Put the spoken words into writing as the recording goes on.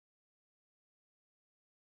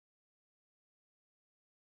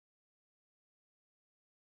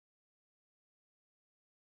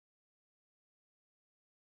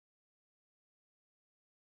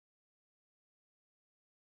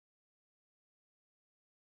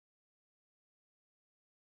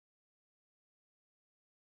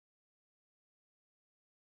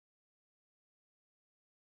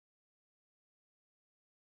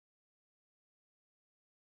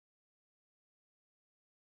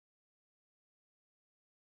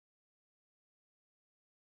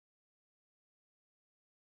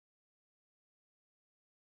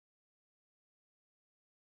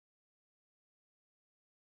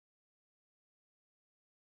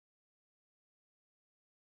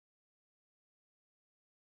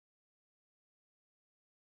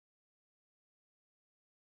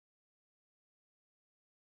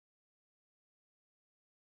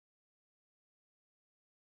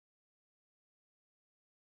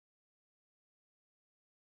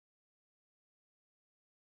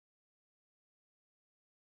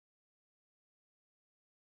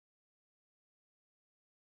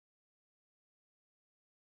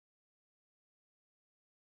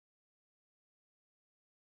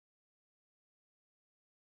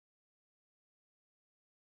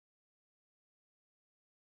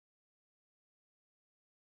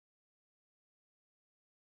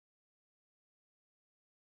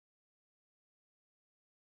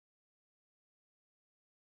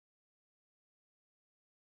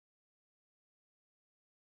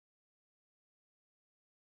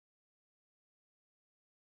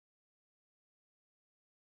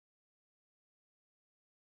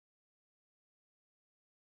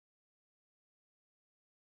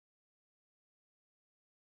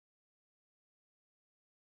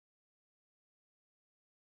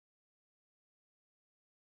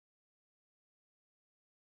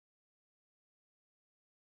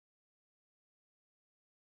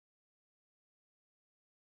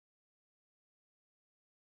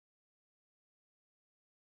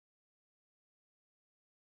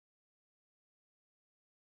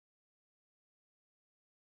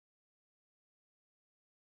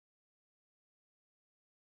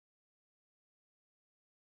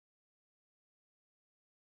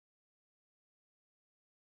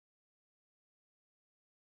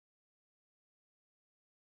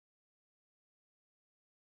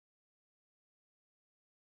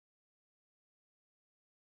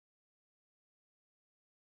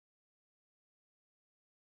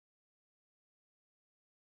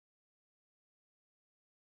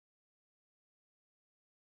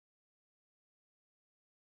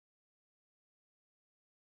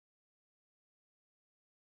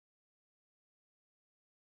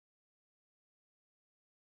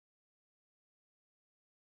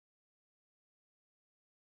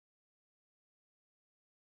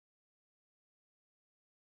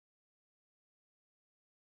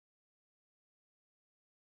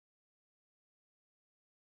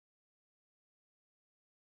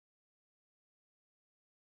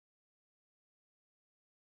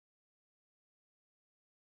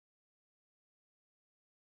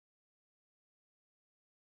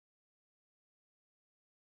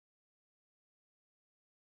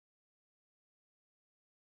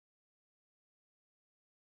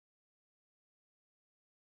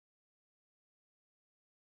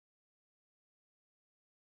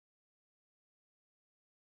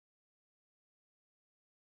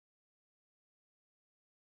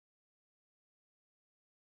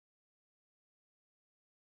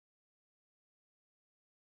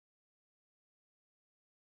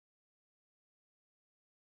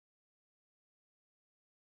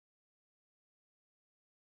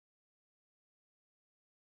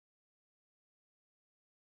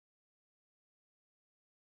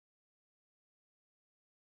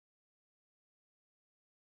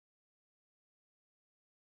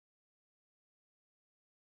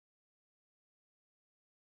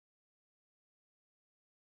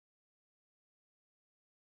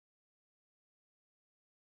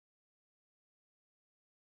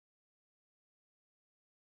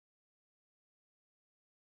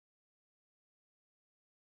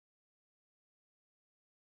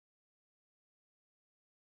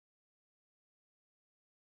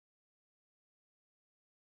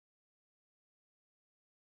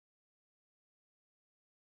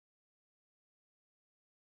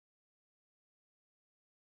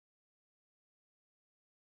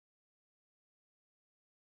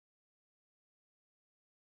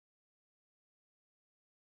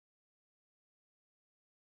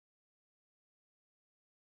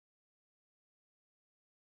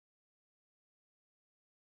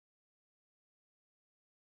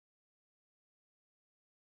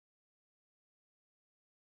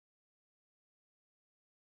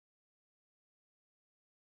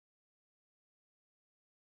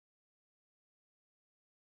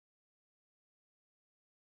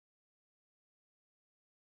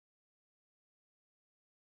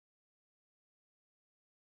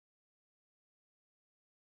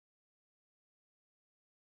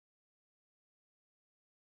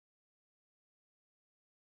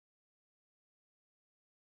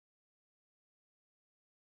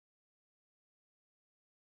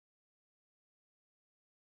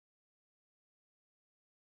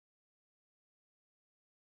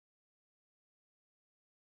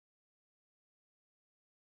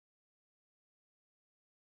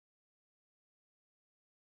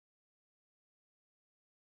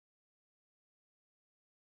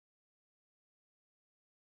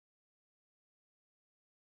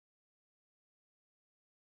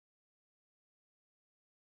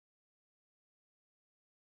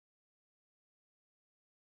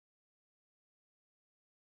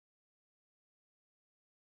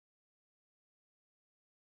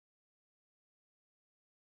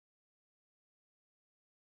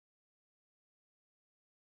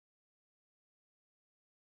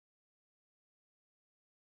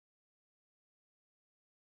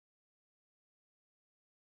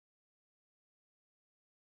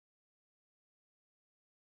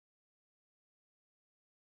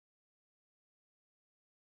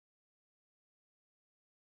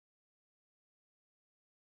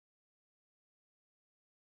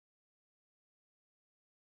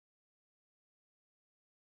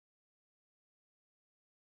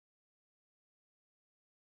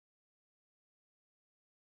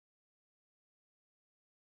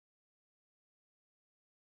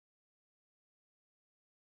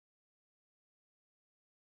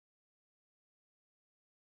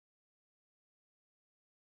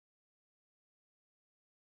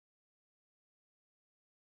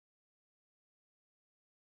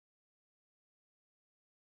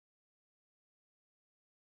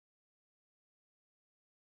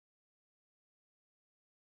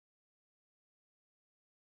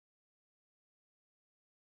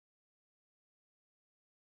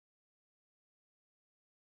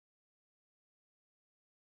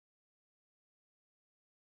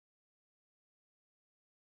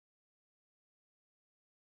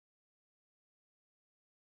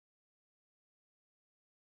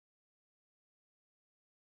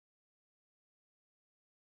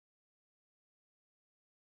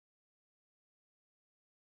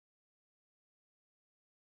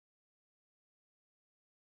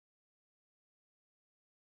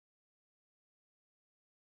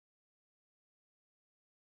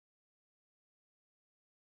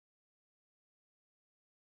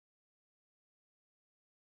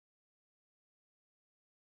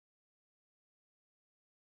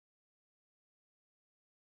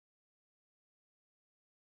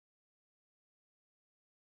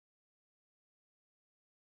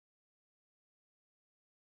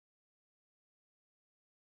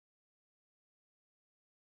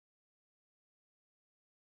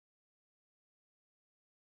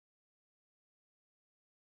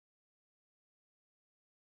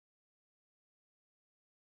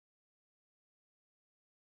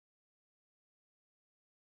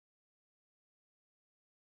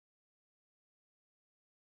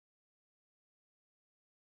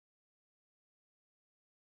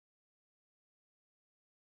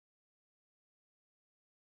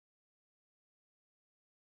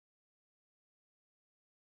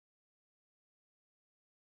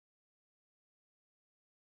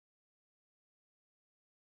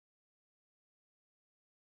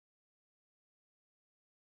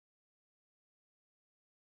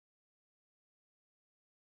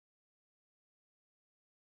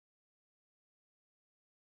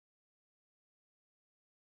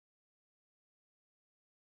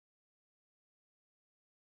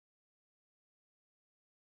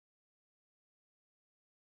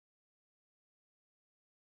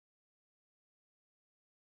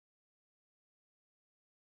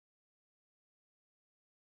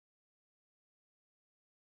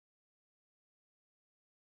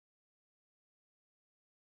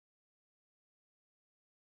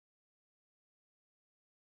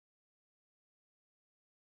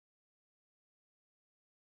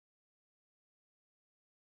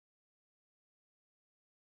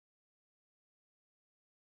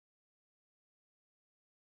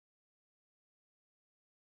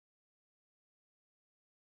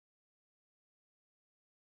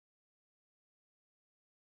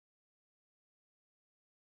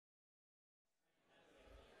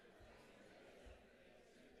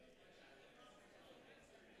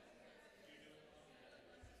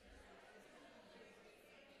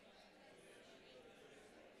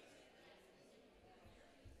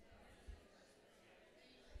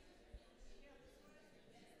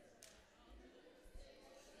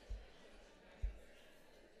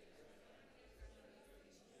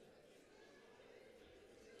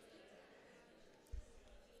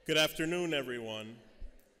Good afternoon, everyone.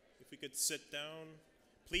 If we could sit down,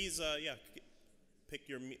 please,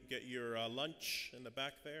 get your lunch in the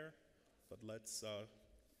back there. But let's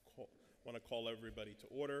want to call everybody to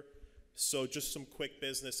order. So just some quick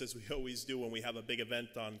business, as we always do when we have a big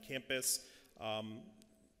event on campus.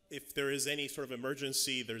 If there is any sort of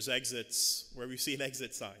emergency, there's exits where we see an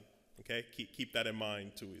exit sign. Okay, keep that in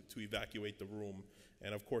mind to evacuate the room,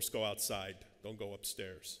 and of course go outside. Don't go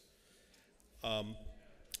upstairs.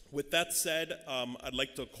 With that said, I'd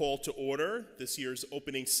like to call to order this year's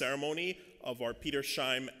opening ceremony of our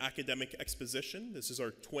Petersheim Academic Exposition. This is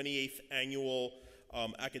our 28th annual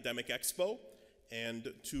Academic Expo.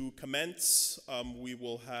 And to commence, we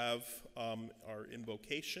will have our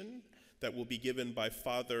invocation that will be given by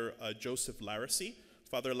Father Joseph Laracy.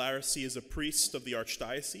 Father Laracy is a priest of the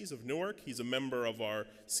Archdiocese of Newark. He's a member of our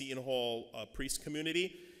Seton Hall priest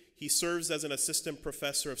community. He serves as an assistant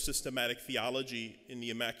professor of systematic theology in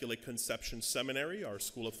the Immaculate Conception Seminary, our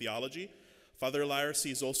School of Theology. Father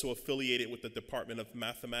Laracy is also affiliated with the Department of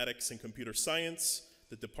Mathematics and Computer Science,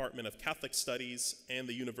 the Department of Catholic Studies, and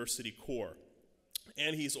the University Corps.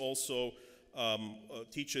 And he's also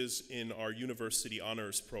teaches in our University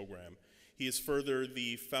Honors Program. He is further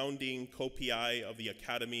the founding co-PI of the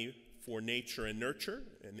Academy for Nature and Nurture,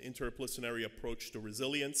 an interdisciplinary approach to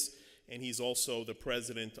resilience. And he's also the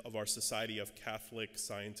president of our Society of Catholic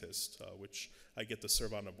Scientists, which I get to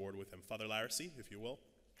serve on the board with him. Father Laracy, if you will.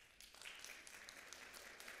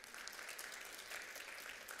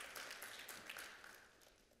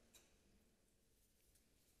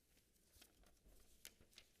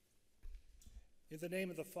 In the name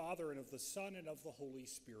of the Father, and of the Son, and of the Holy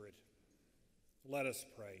Spirit, let us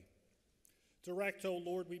pray. Direct, O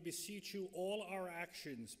Lord, we beseech you, all our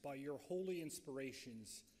actions by your holy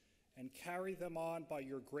inspirations, and carry them on by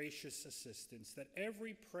your gracious assistance, that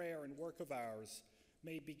every prayer and work of ours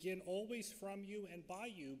may begin always from you and by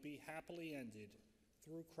you be happily ended,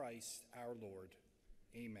 through Christ our Lord.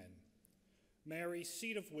 Amen. Mary,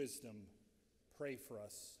 seat of wisdom, pray for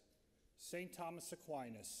us. St. Thomas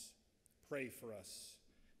Aquinas, pray for us.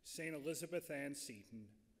 St. Elizabeth Ann Seton,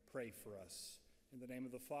 pray for us. In the name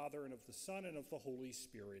of the Father, and of the Son, and of the Holy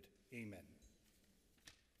Spirit. Amen.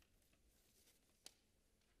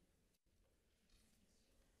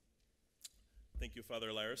 Thank you, Father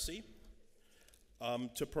Laracy.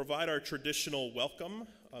 To provide our traditional welcome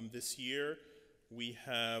this year, we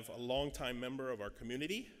have a longtime member of our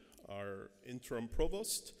community, our interim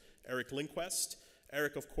provost, Eric Lindquist.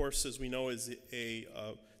 Eric, of course, as we know, is a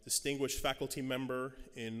distinguished faculty member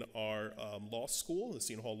in our law school, the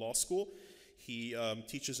Seton Hall Law School. He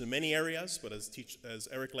teaches in many areas, but as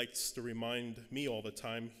Eric likes to remind me all the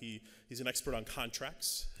time, he's an expert on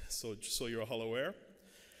contracts, so just so you're all aware.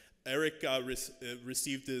 Eric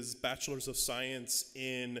received his Bachelor's of Science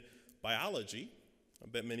in Biology. I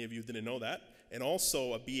bet many of you didn't know that. And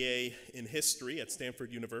also a BA in History at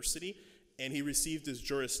Stanford University. And he received his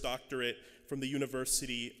Juris Doctorate from the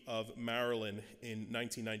University of Maryland in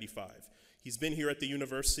 1995. He's been here at the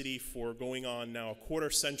university for going on now a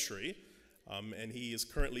quarter century. And he is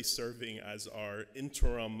currently serving as our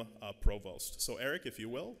interim provost. So Eric, if you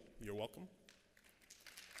will, you're welcome.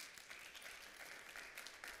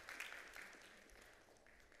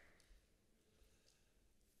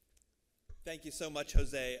 Thank you so much,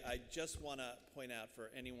 Jose. I just want to point out for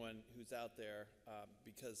anyone who's out there,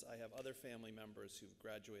 because I have other family members who've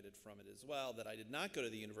graduated from it as well, that I did not go to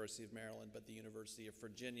the University of Maryland, but the University of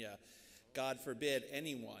Virginia. God forbid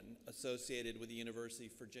anyone associated with the University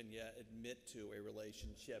of Virginia admit to a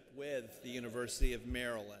relationship with the University of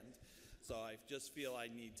Maryland. So I just feel I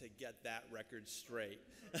need to get that record straight.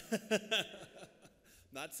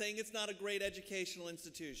 Not saying it's not a great educational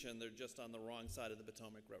institution, they're just on the wrong side of the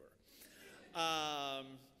Potomac River.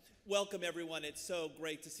 Welcome, everyone. It's so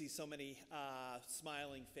great to see so many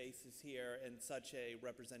smiling faces here and such a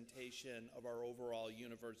representation of our overall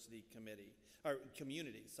university community.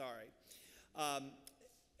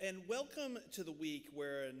 And welcome to the week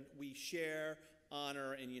where we share,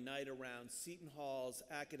 honor, and unite around Seton Hall's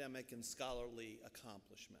academic and scholarly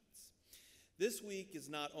accomplishments. This week is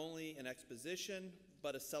not only an exposition,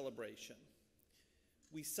 but a celebration.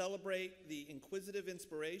 We celebrate the inquisitive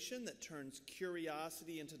inspiration that turns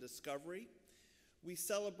curiosity into discovery. We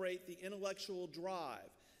celebrate the intellectual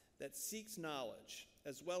drive that seeks knowledge,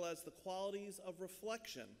 as well as the qualities of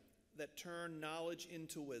reflection that turn knowledge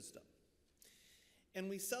into wisdom. And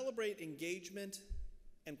we celebrate engagement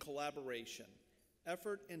and collaboration,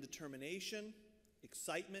 effort and determination,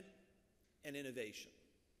 excitement and innovation.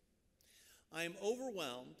 I am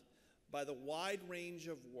overwhelmed by the wide range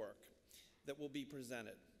of work that will be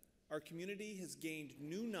presented. our community has gained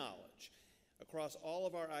new knowledge across all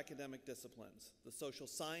of our academic disciplines: the social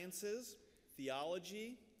sciences,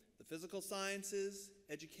 theology, the physical sciences,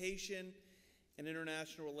 education, and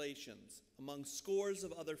international relations, among scores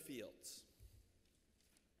of other fields.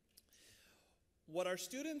 What our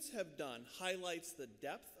students have done highlights the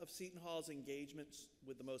depth of Seton Hall's engagements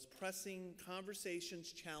with the most pressing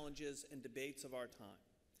conversations, challenges, and debates of our time.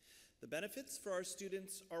 The benefits for our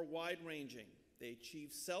students are wide-ranging. They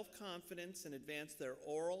achieve self-confidence and advance their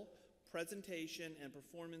oral, presentation, and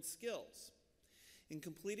performance skills. In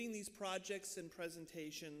completing these projects and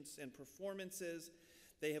presentations and performances,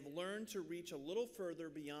 they have learned to reach a little further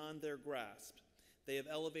beyond their grasp. They have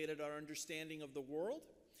elevated our understanding of the world,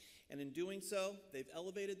 and in doing so, they've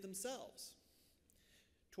elevated themselves.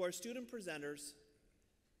 To our student presenters,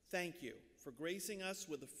 thank you for gracing us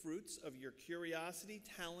with the fruits of your curiosity,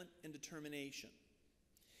 talent, and determination.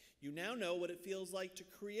 You now know what it feels like to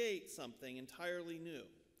create something entirely new.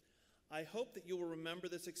 I hope that you will remember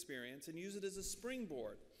this experience and use it as a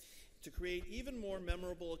springboard to create even more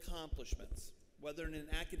memorable accomplishments, whether in an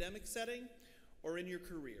academic setting or in your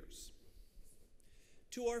careers.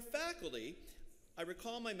 To our faculty, I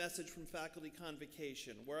recall my message from Faculty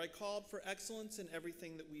Convocation, where I called for excellence in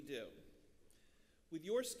everything that we do. With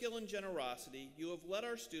your skill and generosity, you have led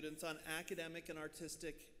our students on academic and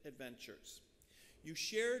artistic adventures. You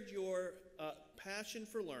shared your passion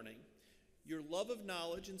for learning. Your love of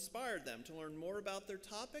knowledge inspired them to learn more about their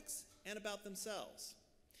topics and about themselves.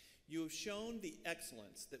 You have shown the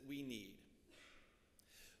excellence that we need.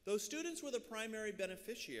 Though students were the primary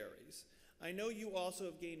beneficiaries, I know you also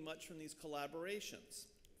have gained much from these collaborations.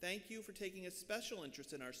 Thank you for taking a special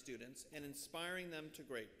interest in our students and inspiring them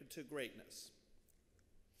to greatness.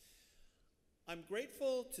 I'm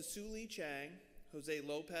grateful to Sue Lee Chang, Jose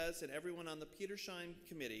Lopez, and everyone on the Petersheim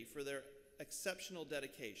committee for their exceptional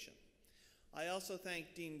dedication. I also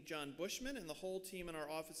thank Dean John Bushman and the whole team in our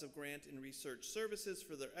Office of Grant and Research Services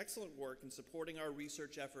for their excellent work in supporting our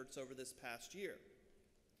research efforts over this past year.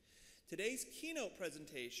 Today's keynote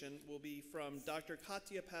presentation will be from Dr.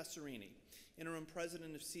 Katia Passerini, Interim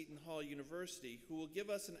President of Seton Hall University, who will give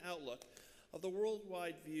us an outlook of the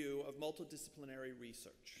worldwide view of multidisciplinary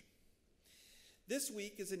research. This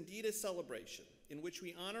week is indeed a celebration in which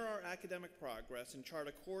we honor our academic progress and chart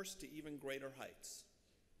a course to even greater heights.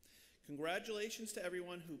 Congratulations to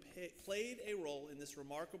everyone who played a role in this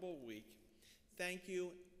remarkable week. Thank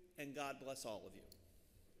you, and God bless all of you.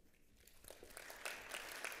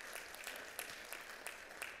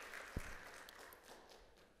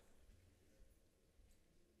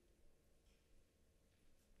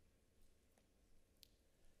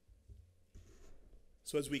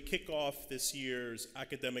 So as we kick off this year's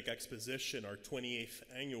academic exposition, our 28th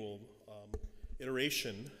annual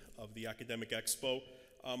iteration of the Academic Expo,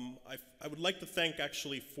 I would like to thank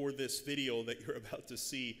actually for this video that you're about to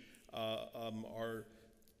see our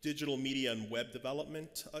digital media and web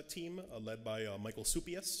development team led by Michael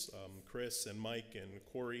Supias, Chris and Mike and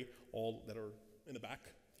Corey, all that are in the back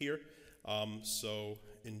here. So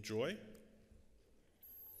enjoy.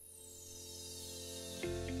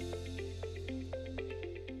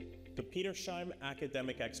 The Petersheim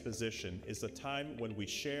Academic Exposition is the time when we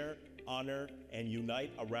share, honor, and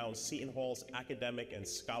unite around Seton Hall's academic and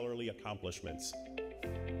scholarly accomplishments.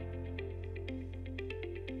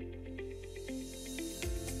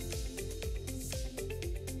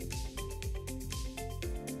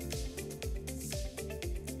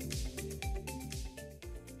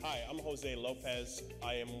 Hi, I'm Jose Lopez.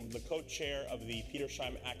 I am the co-chair of the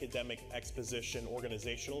Petersheim Academic Exposition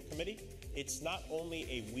Organizational Committee. It's not only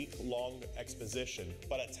a week-long exposition,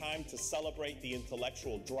 but a time to celebrate the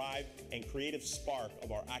intellectual drive and creative spark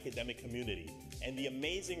of our academic community and the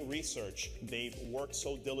amazing research they've worked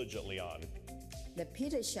so diligently on. The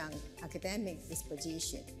Petersheim Academic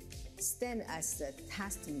Exposition stands as a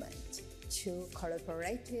testament to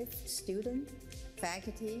collaborative student,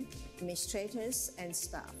 faculty, administrators, and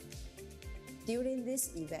staff. During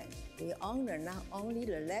this event, we honor not only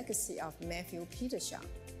the legacy of Matthew Petersheim,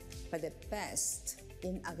 but the best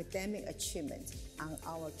in academic achievement on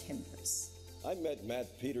our campus. I met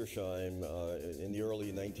Matt Petersheim in the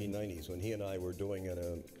early 1990s when he and I were doing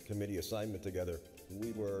a committee assignment together.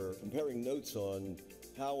 We were comparing notes on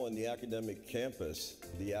how on the academic campus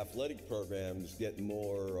the athletic programs get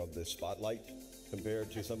more of the spotlight compared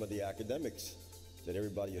to some of the academics that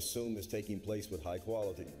everybody assumed is taking place with high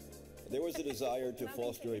quality. There was a desire to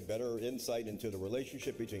foster a better insight into the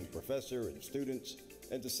relationship between professor and students,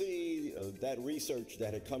 and to see that research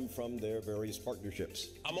that had come from their various partnerships.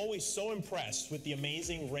 I'm always so impressed with the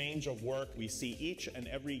amazing range of work we see each and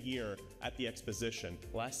every year at the Exposition.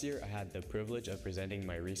 Last year, I had the privilege of presenting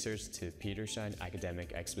my research to Petersheim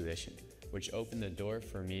Academic Exposition, which opened the door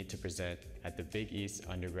for me to present at the Big East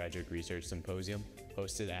Undergraduate Research Symposium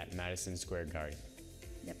hosted at Madison Square Garden.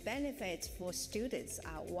 The benefits for students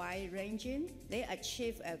are wide-ranging. They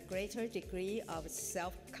achieve a greater degree of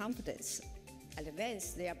self-confidence,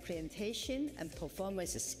 advance their presentation and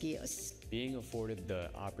performance skills. Being afforded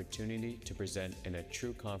the opportunity to present in a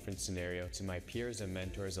true conference scenario to my peers and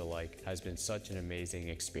mentors alike has been such an amazing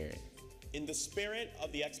experience. In the spirit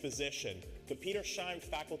of the Exposition, the Petersheim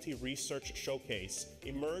Faculty Research Showcase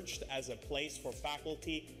emerged as a place for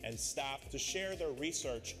faculty and staff to share their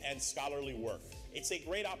research and scholarly work. It's a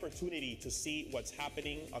great opportunity to see what's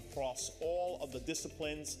happening across all of the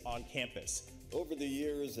disciplines on campus. Over the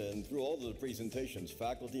years and through all of the presentations,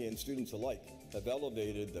 faculty and students alike have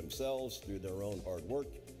elevated themselves through their own hard work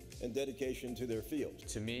and dedication to their field.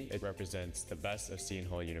 To me, it represents the best of Seton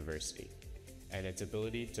Hall University and its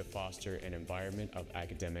ability to foster an environment of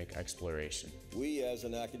academic exploration. We as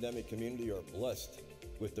an academic community are blessed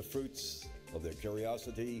with the fruits of their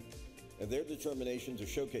curiosity and their determination to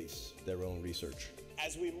showcase their own research.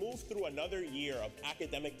 As we move through another year of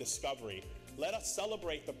academic discovery, let us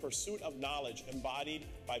celebrate the pursuit of knowledge embodied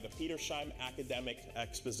by the Petersheim Academic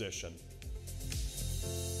Exposition.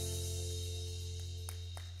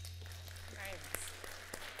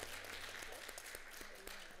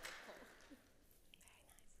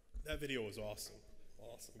 That video was awesome.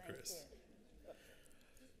 Awesome, Chris.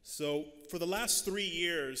 So for the last 3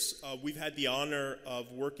 years, we've had the honor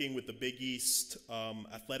of working with the Big East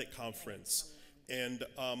Athletic Conference. And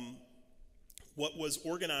what was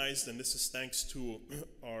organized, and this is thanks to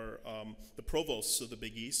the provosts of the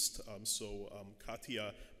Big East,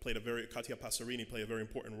 Katia Passerini played a very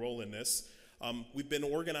important role in this. We've been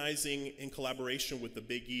organizing in collaboration with the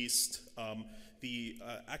Big East the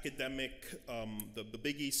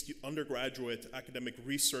Big East Undergraduate Academic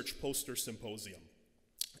Research Poster Symposium.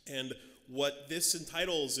 And what this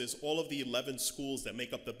entitles is all of the 11 schools that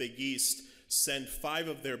make up the Big East send 5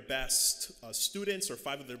 of their best students or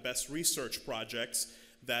 5 of their best research projects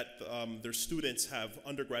that their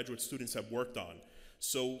undergraduate students have worked on.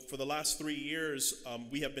 So for the last 3 years,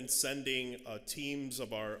 we have been sending teams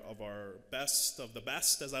of our best of the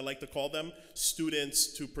best, as I like to call them, students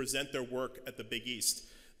to present their work at the Big East.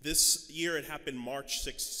 This year it happened March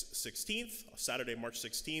 16th, Saturday, March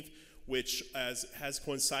 16th, which has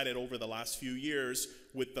coincided over the last few years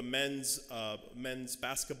with the men's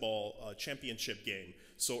basketball championship game.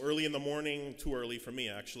 So early in the morning, too early for me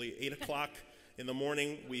actually, 8 o'clock in the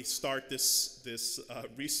morning, we start this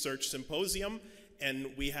research symposium.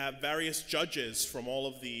 And we have various judges from all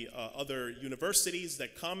of the other universities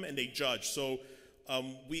that come and they judge. So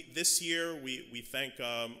this year, we thank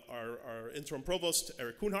our interim provost,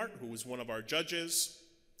 Eric Kuhnhart, who was one of our judges.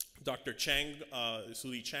 Dr. Chang,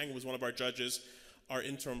 Suli Chang was one of our judges. Our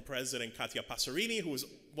interim president, Katia Passerini, who was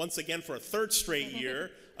once again for a 3rd straight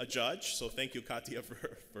year a judge. So thank you, Katia,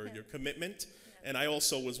 for your commitment. And I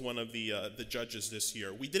also was one of the judges this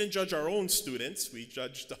year. We didn't judge our own students. We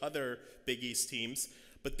judged the other Big East teams.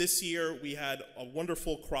 But this year, we had a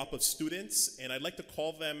wonderful crop of students. And I'd like to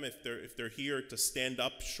call them, if they're here, to stand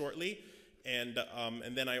up shortly. And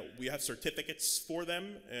then we have certificates for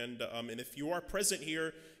them. And if you are present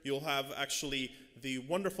here, you'll have actually the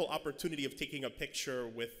wonderful opportunity of taking a picture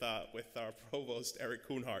with our provost, Eric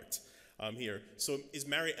Kuhnhart, here. So is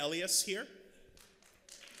Mary Elias here?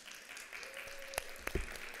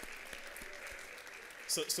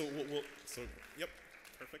 So yep,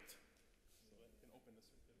 perfect. So I can open the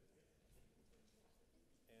certificate.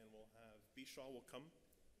 And we'll have Bishaw will come.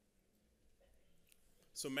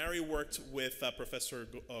 So Mary worked with Professor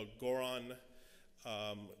Goran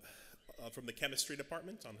from the chemistry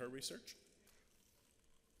department on her research.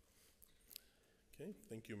 Okay,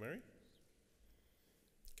 thank you, Mary.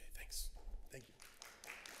 Okay, thanks. Thank you.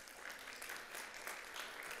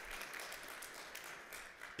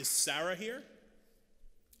 Is Sarah here?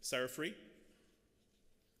 Sarah Free?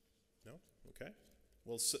 No? Okay.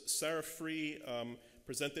 Well, Sarah Free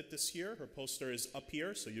presented this year. Her poster is up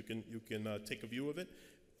here, so you can take a view of it.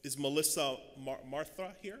 Is Melissa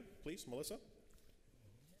Martha here? Please, Melissa.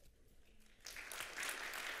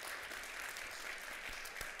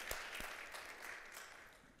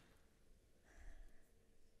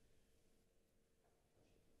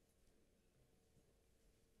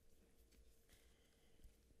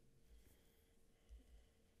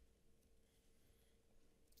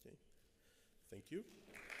 Thank you.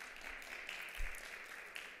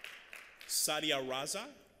 Sadia Raza.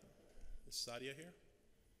 Is Sadia here?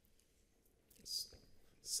 Yes.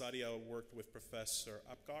 Sadia worked with Professor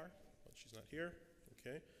Apgar, but she's not here.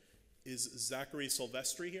 Okay. Is Zachary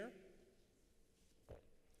Silvestri here?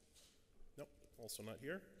 Nope, also not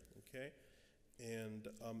here. Okay. And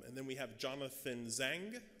then we have Jonathan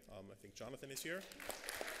Zhang. I think Jonathan is here.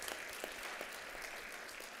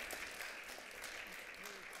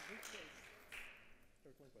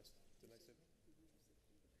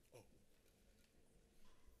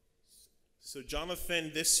 So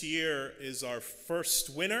Jonathan this year is our first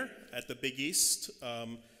winner at the Big East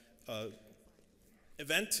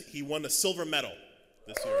event. He won a silver medal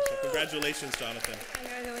this year. So congratulations, Jonathan.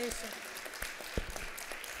 Congratulations.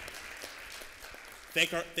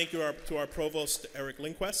 Thank you to our provost, Eric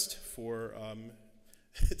Lindquist, for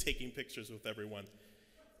taking pictures with everyone.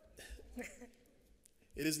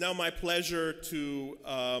 It is now my pleasure to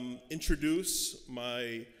introduce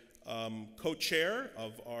my co-chair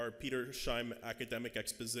of our Petersheim Academic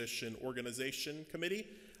Exposition Organization Committee,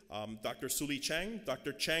 Dr. Suli Chang.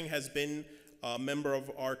 Dr. Chang has been a member of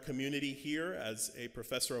our community here as a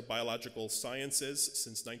professor of biological sciences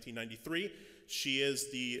since 1993. She is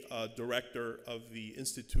the director of the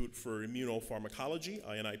Institute for Immunopharmacology,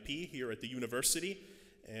 INIP, here at the university,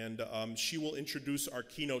 and she will introduce our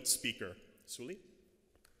keynote speaker. Suli?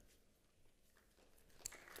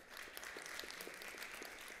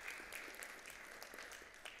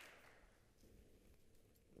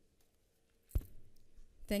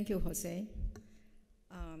 Thank you, Jose.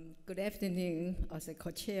 Good afternoon. As a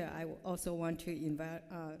co-chair, I also want to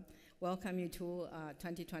welcome you to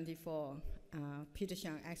 2024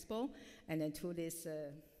 Petersheim Expo and then to this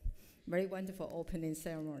very wonderful opening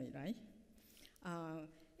ceremony, right?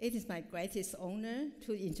 It is my greatest honor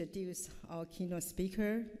to introduce our keynote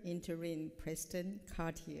speaker, Interim President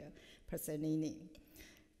Katia Passerini.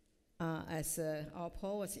 As our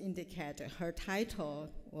post indicated, her title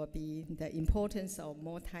will be The Importance of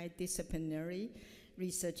Multidisciplinary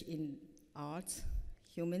Research in Arts,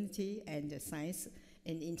 Humanity, and Science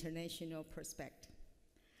in International Perspective.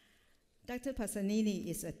 Dr. Passerini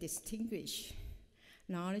is a distinguished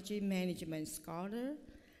knowledge management scholar.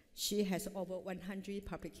 She has over 100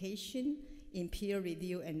 publications in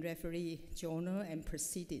peer-reviewed and referee journal and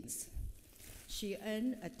proceedings. She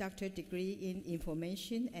earned a doctorate degree in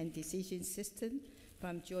Information and Decision System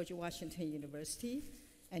from George Washington University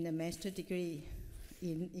and a master's degree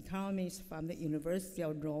in Economics from the University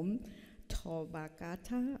of Rome, Tor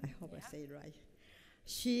Vergata. I hope I say it right.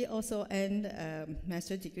 She also earned a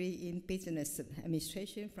master's degree in Business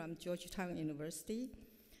Administration from Georgetown University,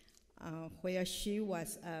 where she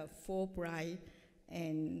was a Fulbright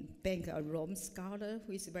and Bank of Rome scholar,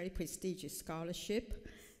 which is a very prestigious scholarship.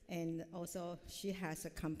 And also, she has a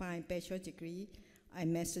combined bachelor's degree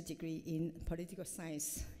and master's degree in political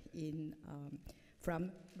science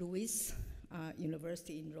from Louis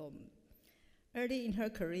University in Rome. Early in her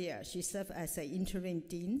career, she served as an interim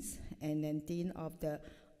dean and then dean of the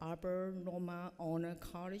Arbor Loma Honor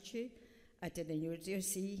College at the New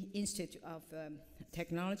Jersey Institute of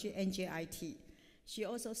Technology, NJIT. She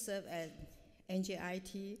also served at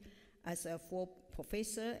NJIT as a full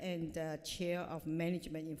professor and chair of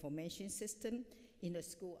Management Information System in the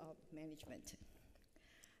School of Management.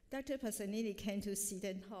 Dr. Passerini came to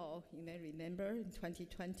Seton Hall, you may remember, in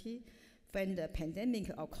 2020, when the pandemic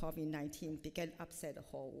of COVID-19 began to upset the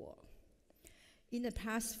whole world. In the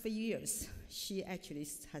past few years, she actually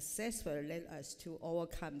successfully led us to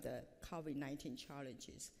overcome the COVID-19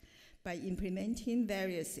 challenges by implementing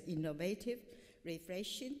various innovative,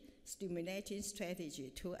 refreshing, stimulating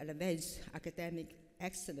strategies to advance academic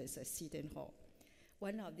excellence at Seton Hall.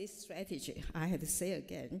 One of these strategies, I have to say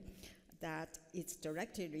again, that it's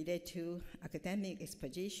directly related to academic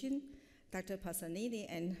exposition. Dr. Passerini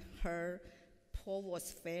and her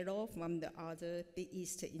provost fellow from the other Big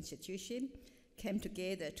East institution came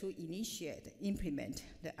together to initiate, implement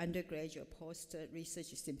the undergraduate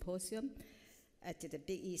post-research symposium at the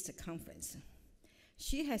Big East Conference.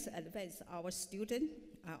 She has advanced our student,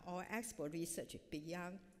 our expert research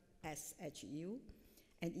beyond SHU,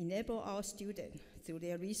 and enable our students through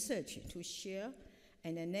their research to share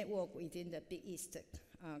and network within the Big East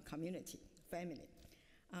community, family.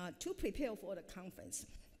 To prepare for the conference,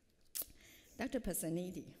 Dr.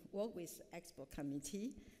 Passerini worked with the expert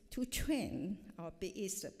committee to train our Big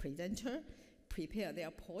East presenter, prepare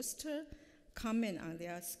their poster, comment on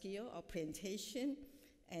their skill of presentation,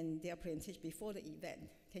 and their presentation before the event.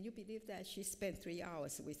 Can you believe that she spent 3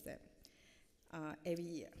 hours with them every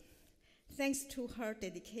year? Thanks to her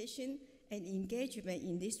dedication and engagement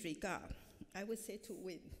in this regard, I would say to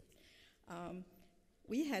win.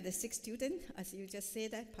 We had 6 students, as you just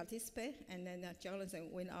said, that participate, and then Jonathan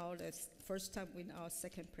win our first time win our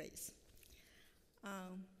second place.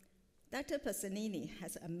 Dr. Passerini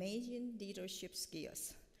has amazing leadership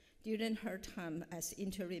skills. During her time as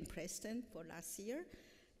interim president for last year,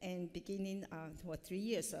 and beginning for 3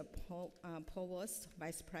 years as provost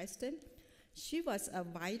vice president, she was a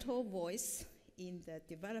vital voice in the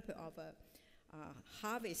development of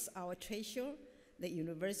Harvest Our Treasure, the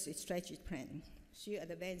university strategy plan. She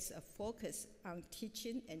advanced a focus on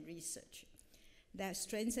teaching and research that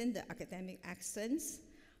strengthened the academic excellence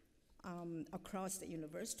across the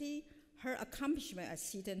university. Her accomplishments at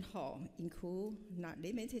Seton Hall include, not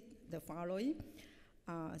limited, the following: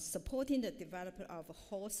 supporting the development of a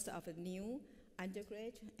host of new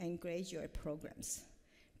undergraduate and graduate programs,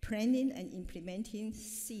 planning and implementing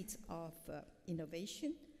seeds of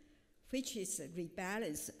innovation, which is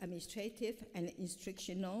rebalance administrative and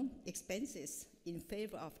instructional expenses in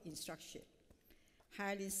favor of instruction,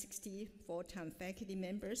 hiring 60 full-time faculty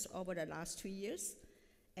members over the last 2 years,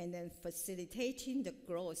 and then facilitating the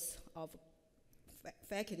growth of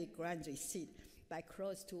faculty grant receipt by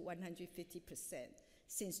close to 150%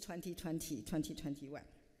 since 2020-2021.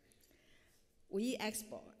 We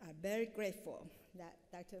Expo are very grateful that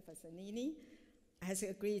Dr. Passerini has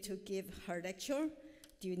agreed to give her lecture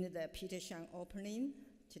during the Petersheim opening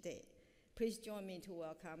today. Please join me to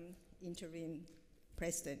welcome Interim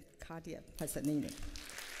President Katia Passerini.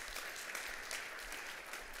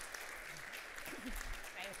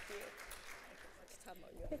 Thank you.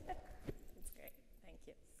 It's great. Thank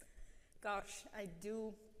you. Gosh, I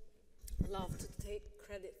do love to take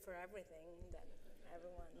credit for everything that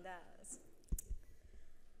everyone does.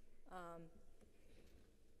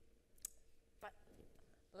 But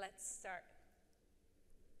let's start.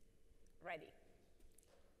 Ready.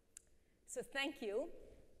 So thank you,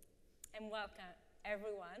 and welcome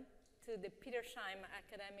everyone to the Petersheim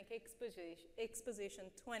Academic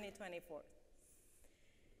Exposition 2024.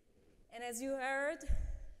 And as you heard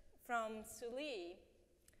from Suli,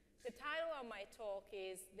 the title of my talk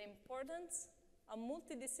is The Importance of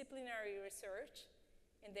Multidisciplinary Research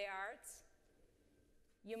in the Arts,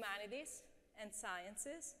 Humanities, and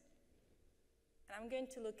Sciences. And I'm going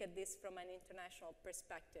to look at this from an international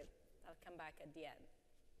perspective. I'll come back at the end.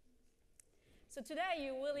 So today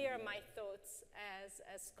you will hear my thoughts as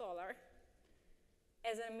a scholar,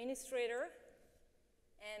 as an administrator,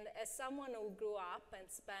 and as someone who grew up and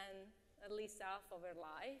spent at least half of her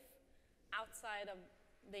life outside of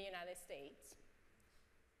the United States.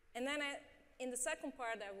 And then in the second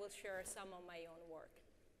part, I will share some of my own work.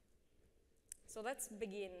 So let's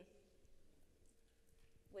begin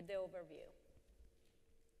with the overview.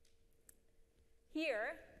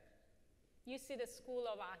 Here, you see the School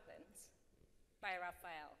of Athens by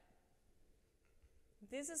Raphael.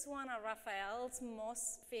 This is one of Raphael's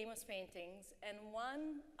most famous paintings and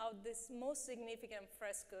one of the most significant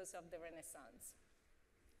frescoes of the Renaissance.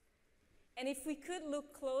 And if we could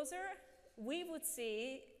look closer, we would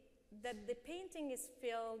see that the painting is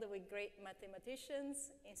filled with great mathematicians,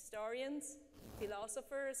 historians,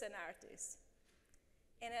 philosophers, and artists.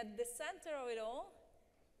 And at the center of it all,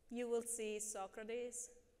 you will see Socrates,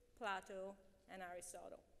 Plato, and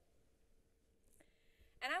Aristotle.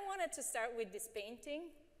 And I wanted to start with this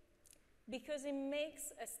painting because it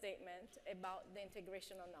makes a statement about the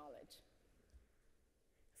integration of knowledge.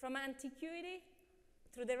 From antiquity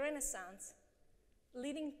through the Renaissance,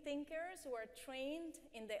 leading thinkers were trained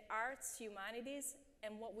in the arts, humanities,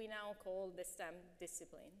 and what we now call the STEM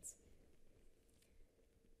disciplines.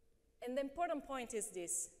 And the important point is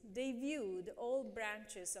this: they viewed all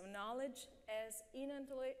branches of knowledge as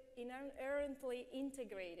inherently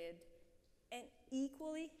integrated and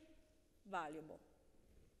equally valuable.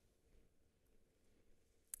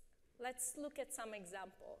 Let's look at some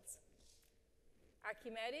examples.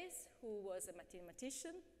 Archimedes, who was a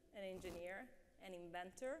mathematician, an engineer, an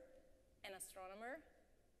inventor, an astronomer,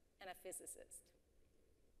 and a physicist.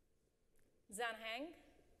 Zhang Heng,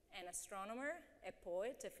 an astronomer, a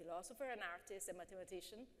poet, a philosopher, an artist, a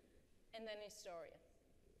mathematician, and an historian.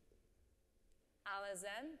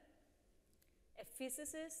 Alain, a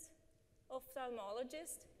physicist,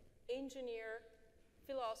 ophthalmologist, engineer,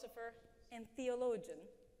 philosopher, and theologian.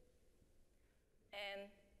 And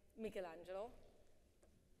Michelangelo,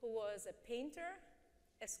 who was a painter,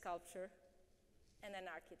 a sculptor, and an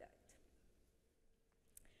architect.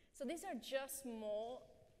 So these are just small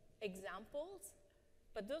examples,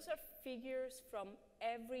 but those are figures from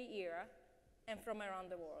every era and from around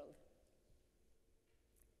the world.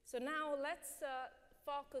 So now let's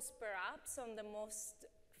focus perhaps on the most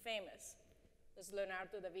famous, was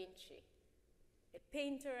Leonardo da Vinci. a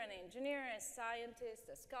painter, an engineer, a scientist,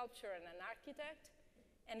 a sculptor, and an architect,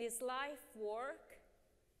 and his life work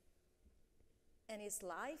and his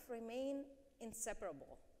life remain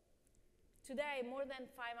inseparable. Today, more than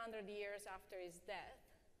 500 years after his death,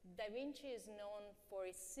 Da Vinci is known for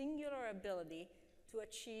his singular ability to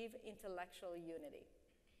achieve intellectual unity.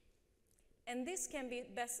 And this can be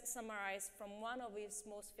best summarized from one of his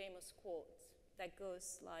most famous quotes that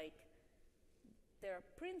goes like, "There are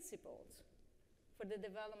principles for the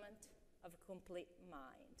development of a complete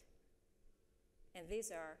mind. And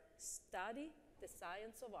these are study the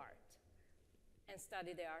science of art and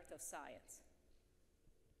study the art of science.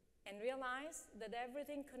 And realize that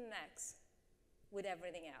everything connects with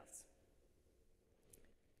everything else."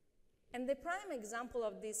 And the prime example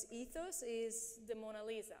of this ethos is the Mona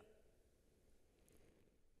Lisa.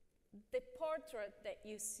 The portrait that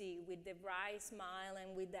you see with the wry smile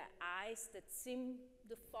and with the eyes that seem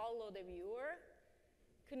to follow the viewer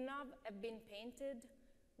could not have been painted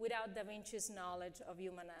without Da Vinci's knowledge of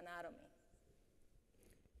human anatomy.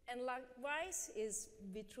 And likewise, his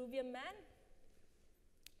Vitruvian Man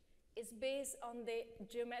is based on the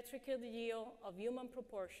geometrical yield of human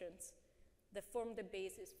proportions that form the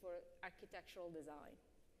basis for architectural design.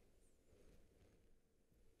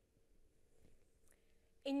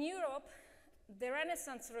 In Europe, the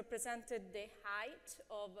Renaissance represented the height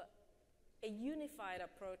of a unified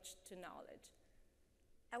approach to knowledge.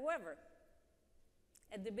 However,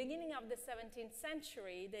 at the beginning of the 17th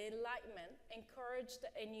century, the Enlightenment encouraged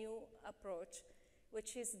a new approach,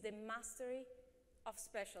 which is the mastery of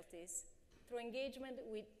specialties through engagement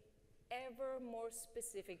with ever more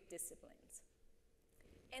specific disciplines.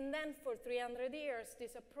 And then for 300 years,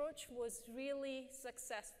 this approach was really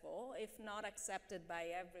successful, if not accepted by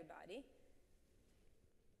everybody.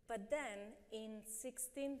 But then in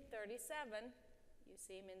 1637, you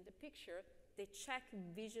see him in the picture, the Czech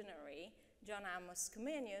visionary, John Amos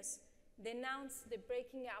Comenius, denounced the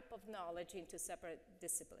breaking up of knowledge into separate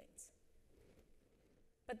disciplines.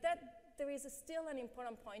 But there is still an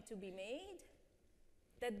important point to be made,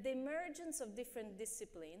 that the emergence of different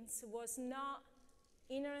disciplines was not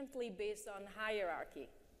inherently based on hierarchy.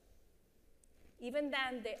 Even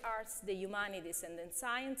then, the arts, the humanities, and the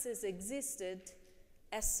sciences existed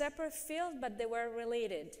as separate fields, but they were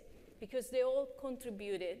related because they all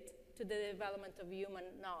contributed to the development of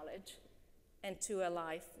human knowledge and to a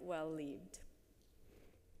life well lived.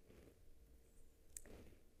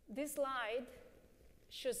 This slide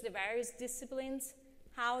shows the various disciplines,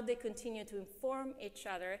 how they continue to inform each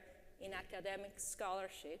other in academic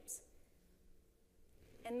scholarships.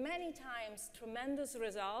 And many times, tremendous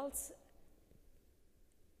results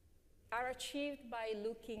are achieved by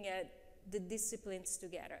looking at the disciplines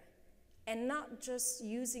together and not just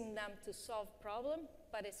using them to solve problems,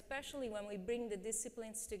 but especially when we bring the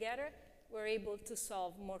disciplines together, we're able to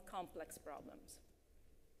solve more complex problems.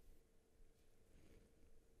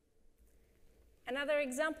 Another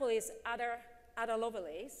example is Ada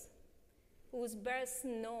Lovelace, who was best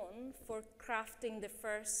known for crafting the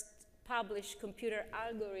first published computer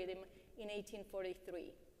algorithm in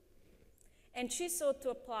 1843. And she sought to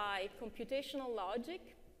apply computational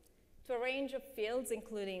logic to a range of fields,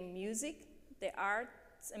 including music, the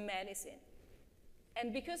arts, and medicine.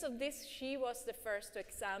 And because of this, she was the first to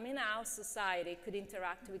examine how society could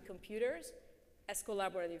interact with computers as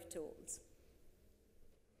collaborative tools.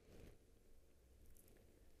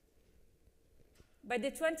 By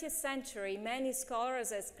the 20th century, many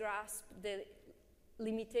scholars have grasped the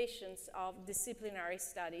limitations of disciplinary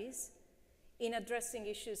studies in addressing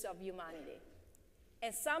issues of humanity.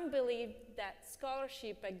 And some believe that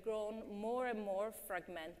scholarship had grown more and more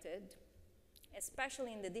fragmented,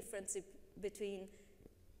 especially in the difference between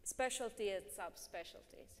specialty and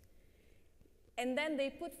subspecialties. And then they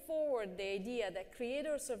put forward the idea that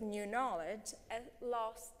creators of new knowledge had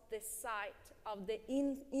lost the sight of the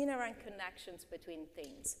inherent connections between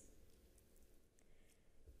things.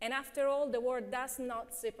 And after all, the world does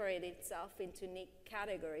not separate itself into neat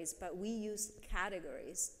categories, but we use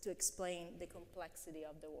categories to explain the complexity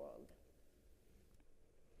of the world.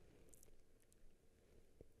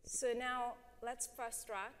 So now let's fast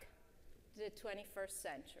track to the 21st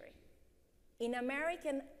century. In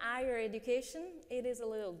American higher education, it is a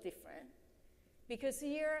little different, because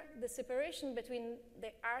here the separation between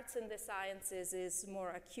the arts and the sciences is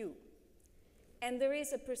more acute. And there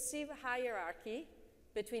is a perceived hierarchy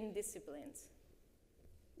between disciplines,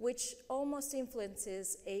 which almost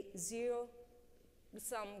influences a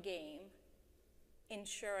zero-sum game in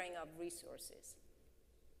sharing of resources.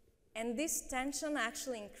 And this tension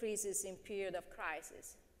actually increases in period of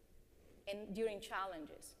crisis and during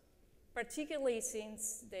challenges. particularly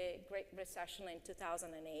since the Great Recession in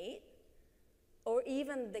 2008, or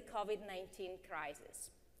even the COVID-19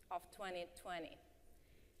 crisis of 2020.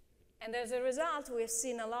 And as a result, we've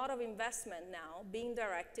seen a lot of investment now being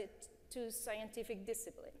directed to scientific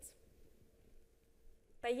disciplines.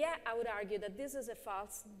 But yet, I would argue that this is a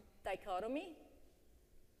false dichotomy,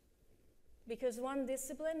 because one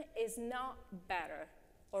discipline is not better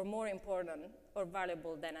or more important or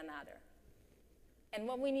valuable than another. And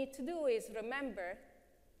what we need to do is remember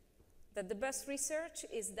that the best research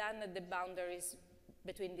is done at the boundaries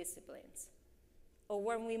between disciplines, or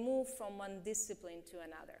when we move from one discipline to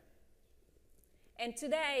another. And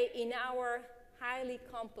today, in our highly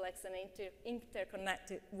complex and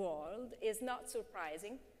interconnected world, it's not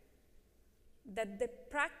surprising that the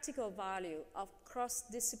practical value of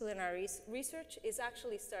cross-disciplinary research is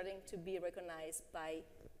actually starting to be recognized by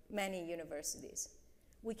many universities.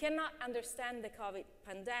 We cannot understand the COVID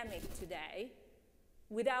pandemic today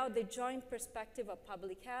without the joint perspective of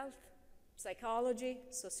public health, psychology,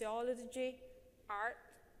 sociology, art,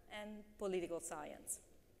 and political science.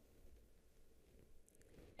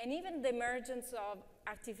 And even the emergence of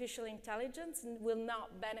artificial intelligence will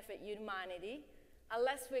not benefit humanity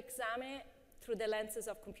unless we examine it through the lenses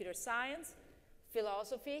of computer science,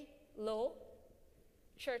 philosophy, law,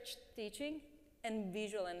 church teaching, and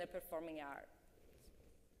visual and the performing arts.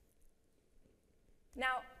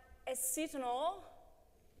 Now, at Seton,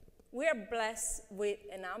 we are blessed with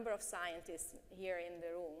a number of scientists here in the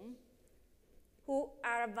room who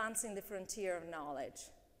are advancing the frontier of knowledge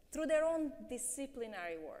through their own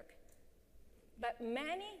disciplinary work. But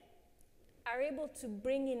many are able to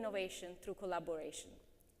bring innovation through collaboration,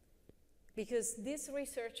 because these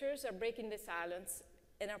researchers are breaking the silence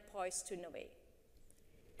and are poised to innovate.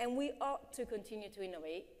 And we ought to continue to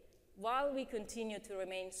innovate while we continue to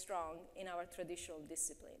remain strong in our traditional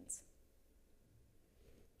disciplines.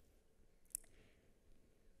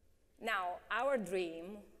 Now, our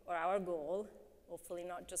dream, or our goal, hopefully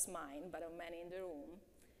not just mine, but of many in the room,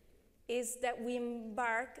 is that we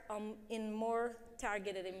embark in more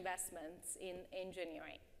targeted investments in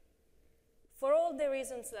engineering. For all the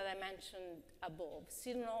reasons that I mentioned above,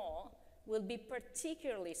 Seton will be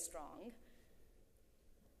particularly strong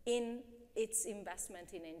in its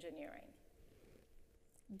investment in engineering.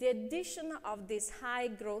 The addition of this high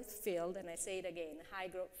growth field, and I say it again, high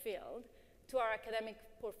growth field, to our academic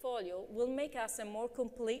portfolio will make us a more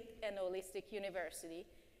complete and holistic university.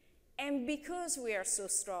 And because we are so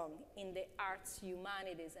strong in the arts,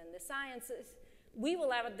 humanities, and the sciences, we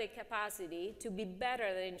will have the capacity to be better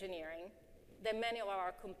at engineering than many of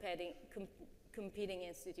our competing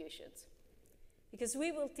institutions. Because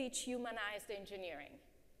we will teach humanized engineering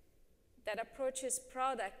that approaches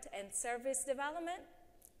product and service development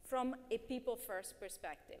from a people-first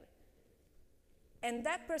perspective. And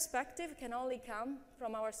that perspective can only come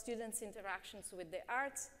from our students' interactions with the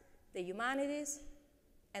arts, the humanities,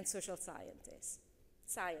 and social sciences.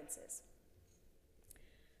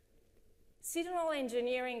 Seton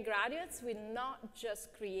engineering graduates will not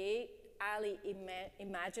just create highly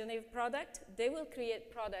imaginative products, they will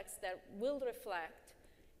create products that will reflect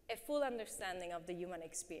a full understanding of the human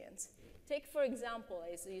experience. Take, for example,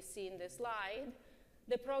 as you see in the slide,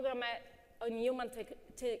 the program on human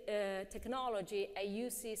technology at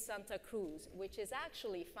UC Santa Cruz, which is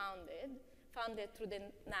actually funded through the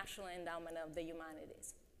National Endowment of the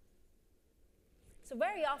Humanities. So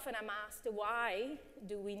very often I'm asked, why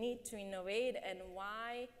do we need to innovate, and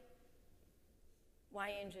why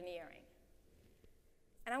engineering?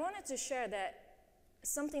 And I wanted to share that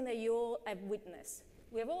something that you all have witnessed.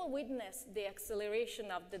 We have all witnessed the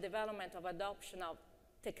acceleration of the development of adoption of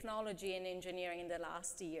technology and engineering in the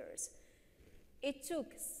last years. It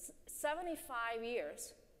took 75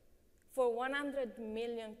 years for 100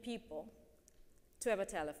 million people to have a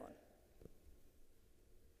telephone.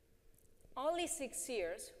 Only 6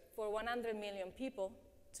 years for 100 million people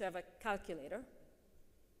to have a calculator,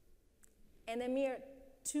 and a mere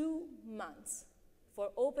 2 months for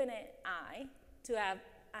OpenAI to have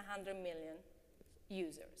 100 million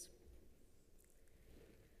users.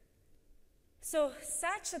 So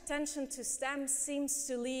such attention to STEM seems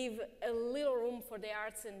to leave a little room for the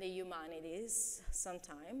arts and the humanities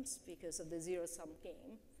sometimes because of the zero-sum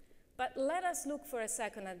game. But let us look for a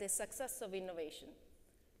second at the success of innovation.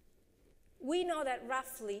 We know that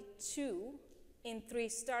roughly 2 in 3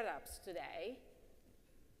 startups today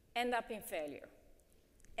end up in failure.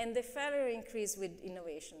 And the failure increases with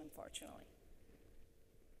innovation, unfortunately.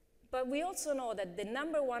 But we also know that the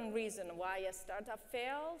 #1 reason why a startup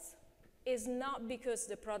fails is not because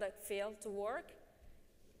the product failed to work,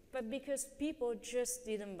 but because people just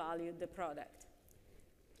didn't value the product.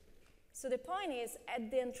 So the point is,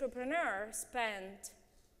 the entrepreneur spent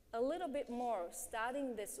a little bit more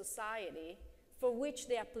studying the society for which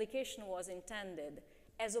the application was intended,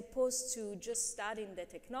 as opposed to just studying the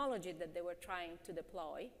technology that they were trying to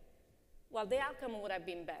deploy, well, the outcome would have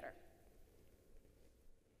been better.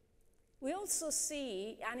 We also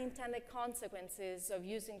see unintended consequences of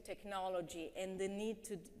using technology and the need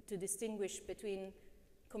to distinguish between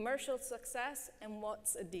commercial success and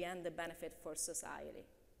what's at the end the benefit for society.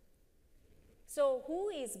 So who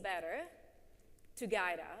is better to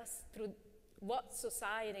guide us through what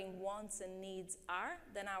society wants and needs are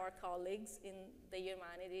than our colleagues in the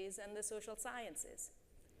humanities and the social sciences?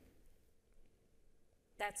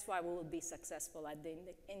 That's why we will be successful at the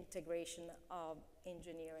integration of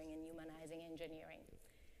engineering and humanizing engineering.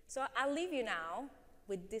 So I'll leave you now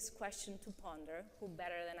with this question to ponder: who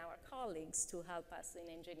better than our colleagues to help us in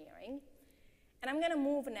engineering? And I'm going to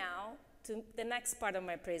move now to the next part of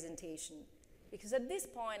my presentation, because at this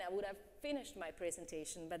point I would have finished my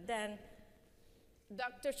presentation, but then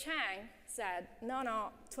Dr. Chang said,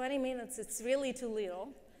 no, 20 minutes, it's really too little.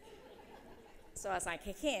 So I was like,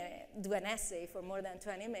 I can't do an essay for more than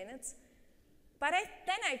 20 minutes. But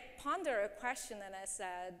then I pondered a question and I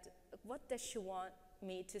said, what does she want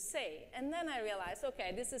me to say? And then I realized,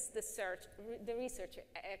 okay, this is the research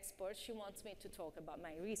expert. She wants me to talk about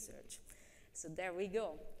my research. So there we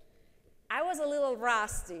go. I was a little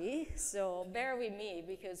rusty, so bear with me,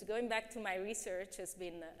 because going back to my research has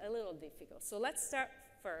been a little difficult. So let's start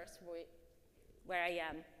first with where I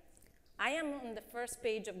am. I am on the first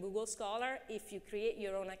page of Google Scholar. If you create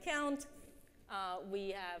your own account,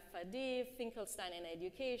 we have Ph.D., Finkelstein in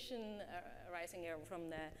education, rising here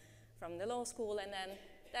from the law school, and then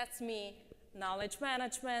that's me, knowledge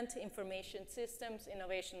management, information systems,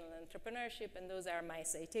 innovation and entrepreneurship, and those are my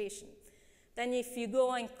citations. Then if you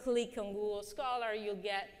go and click on Google Scholar, you'll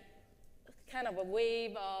get kind of a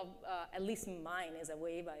wave of, at least mine is a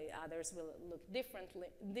wave, others will look different,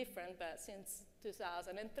 but since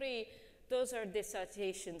 2003, those are the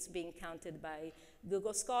citations being counted by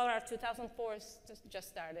Google Scholar. 2004 just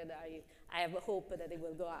started. I have a hope that it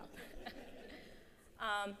will go up.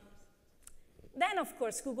 Then, of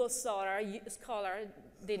course, Google Scholar,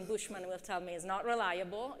 Dean Bushman will tell me, is not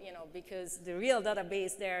reliable, because the real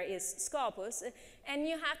database there is Scopus. And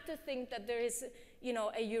you have to think that there is,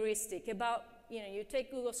 a heuristic about, you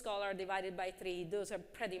take Google Scholar divided by 3, those are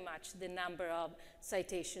pretty much the number of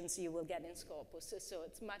citations you will get in Scopus. So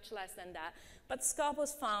it's much less than that. But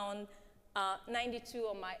Scopus found 92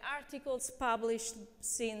 of my articles published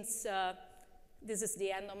since, this is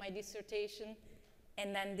the end of my dissertation.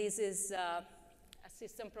 And then this is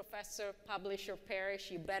assistant professor, publish or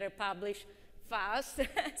perish. You better publish fast.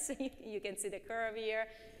 So you can see the curve here.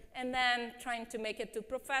 And then trying to make it to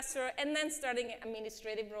professor, and then starting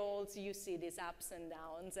administrative roles, you see these ups and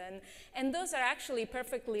downs. And those are actually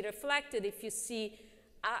perfectly reflected if you see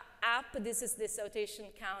up, this is the citation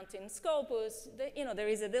count in Scopus. There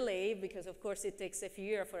is a delay because, of course, it takes a few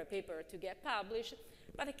years for a paper to get published,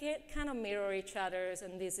 but it can kind of mirror each other,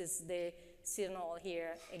 and this is the Seton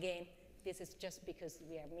here. Again, this is just because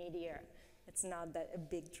we are mid-year. It's not that a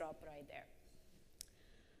big drop right there.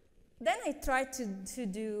 Then I tried to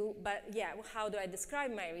do, but yeah, how do I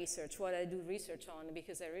describe my research, what I do research on?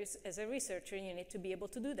 Because as a researcher, you need to be able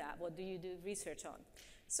to do that. What do you do research on?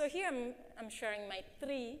 So here I'm sharing my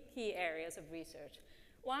 3 key areas of research.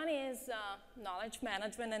 One is knowledge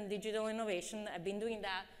management and digital innovation. I've been doing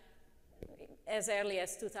that as early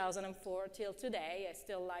as 2004 till today. I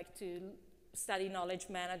still like to study knowledge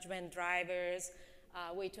management, drivers,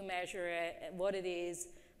 way to measure it, what it is,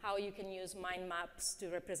 how you can use mind maps to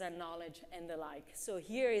represent knowledge and the like. So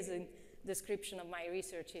here is a description of my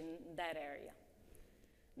research in that area.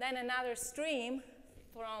 Then another stream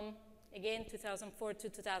from, again, 2004 to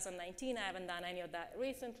 2019, I haven't done any of that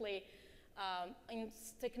recently, in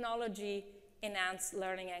technology enhanced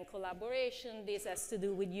learning and collaboration. This has to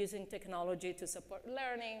do with using technology to support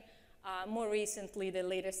learning. More recently, the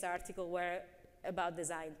latest article were about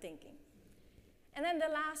design thinking. And then the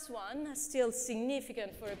last one, still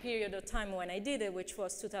significant for a period of time when I did it, which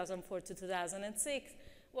was 2004 to 2006,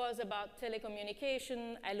 was about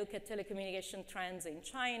telecommunication. I look at telecommunication trends in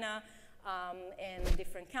China and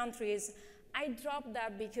different countries. I dropped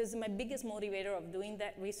that because my biggest motivator of doing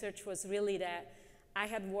that research was really that I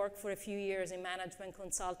had worked for a few years in management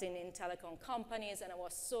consulting in telecom companies, and I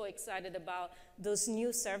was so excited about those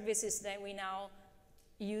new services that we now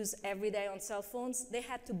use every day on cell phones, they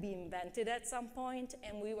had to be invented at some point,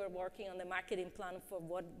 and we were working on the marketing plan for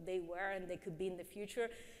what they were and they could be in the future.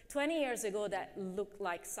 20 years ago, that looked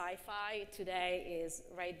like sci-fi. Today is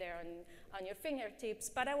right there on your fingertips,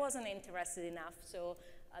 but I wasn't interested enough, so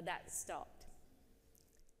that stopped.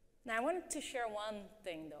 Now, I wanted to share one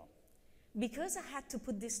thing, though. Because I had to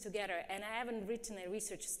put this together, and I haven't written a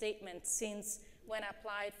research statement since when I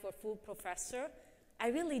applied for full professor, I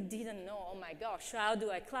really didn't know, oh my gosh, how do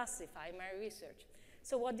I classify my research?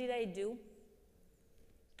 So what did I do?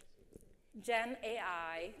 Gen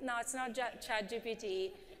AI, no, it's not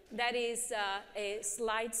ChatGPT. That is a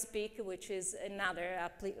SlideSpeak, which is another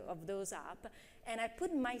of those apps. And I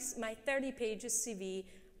put my 30 pages CV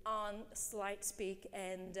on SlideSpeak,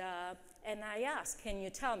 and I asked, can you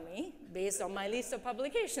tell me, based on my list of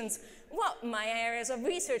publications, what my areas of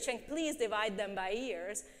research, and please divide them by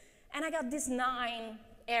years. And I got these 9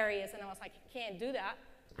 areas, and I was like, I can't do that.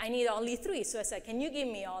 I need only 3. So I said, can you give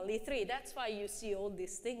me only 3? That's why you see all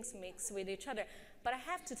these things mixed with each other. But I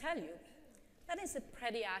have to tell you, that is a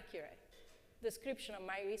pretty accurate description of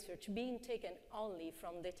my research being taken only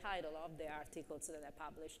from the title of the articles that I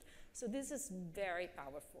published. So this is very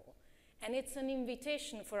powerful. And it's an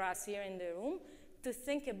invitation for us here in the room to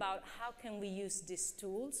think about how can we use these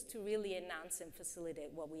tools to really enhance and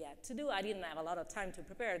facilitate what we had to do. I didn't have a lot of time to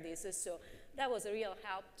prepare this, so that was a real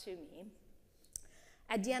help to me.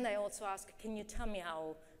 At the end, I also asked, can you tell me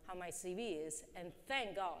how my CV is? And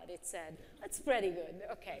thank God it said, that's pretty good.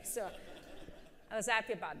 Okay, so I was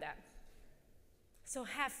happy about that. So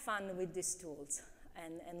have fun with these tools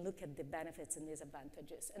and look at the benefits and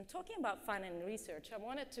disadvantages. And talking about fun and research, I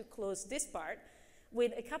wanted to close this part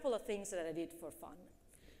with a couple of things that I did for fun.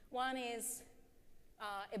 One is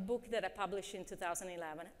a book that I published in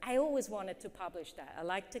 2011. I always wanted to publish that. I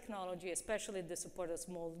like technology, especially the support of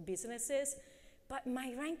small businesses. But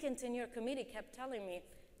my rank and tenure committee kept telling me,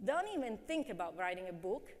 don't even think about writing a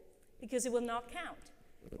book because it will not count.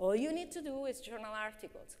 All you need to do is journal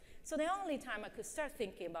articles. So the only time I could start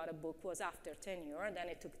thinking about a book was after tenure, and then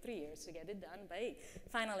it took 3 years to get it done, but it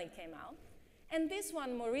finally came out. And this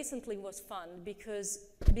one more recently was fun because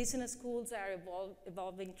business schools are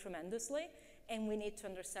evolving tremendously, and we need to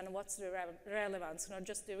understand what's the relevance, not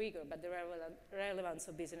just the rigor, but the relevance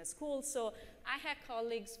of business schools. So I had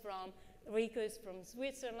colleagues from, Rico is from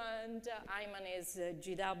Switzerland, Ayman is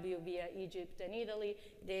GW via Egypt and Italy,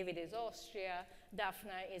 David is Austria,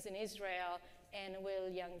 Daphne is in Israel, and Will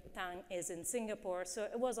Young Tang is in Singapore. So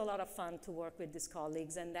it was a lot of fun to work with these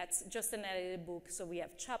colleagues, and that's just an edited book, so we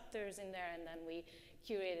have chapters in there, and then we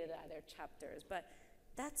curated other chapters. But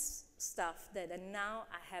that's stuff that now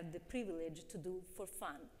I have the privilege to do for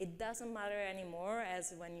fun. It doesn't matter anymore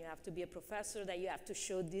as when you have to be a professor that you have to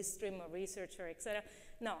show this stream of research or et cetera.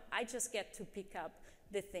 No, I just get to pick up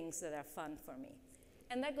the things that are fun for me.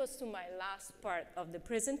 And that goes to my last part of the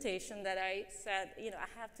presentation that I said, you know,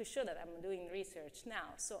 I have to show that I'm doing research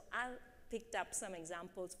now. So I picked up some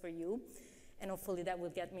examples for you, and hopefully that will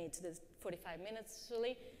get me to the 45 minutes,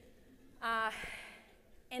 Sully.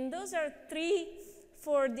 And those are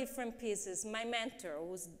 4 different pieces. My mentor, who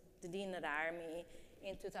was the dean at Army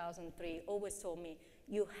in 2003, always told me,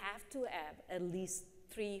 you have to have at least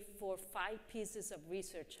 3, 4, 5 pieces of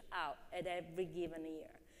research out at every given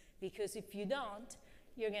year. Because if you don't,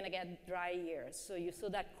 you're going to get dry years. So you saw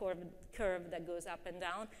that curve that goes up and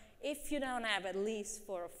down. If you don't have at least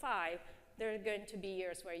 4 or 5, there are going to be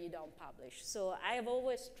years where you don't publish. So I have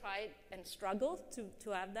always tried and struggled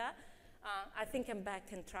to have that. I think I'm back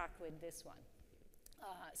on track with this one.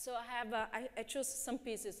 So I chose some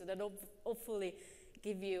pieces that hopefully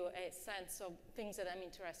give you a sense of things that I'm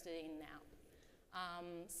interested in now.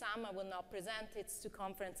 Some I will not present. It's 2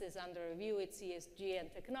 conferences under review. It's ESG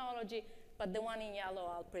and technology. But the one in yellow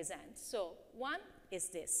I'll present. So one is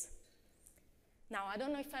this. Now, I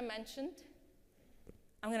don't know if I mentioned,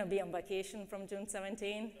 I'm going to be on vacation from June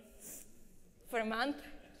 17 for a month.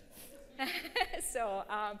 So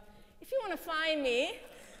if you want to find me,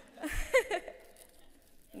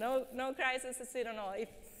 no crisis at Seton.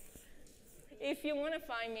 If you want to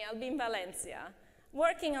find me, I'll be in Valencia,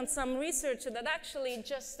 working on some research that actually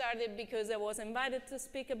just started because I was invited to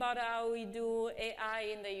speak about how we do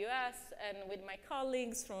AI in the US, and with my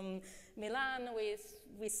colleagues from Milan,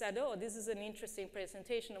 we said, oh, this is an interesting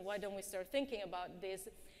presentation, why don't we start thinking about this?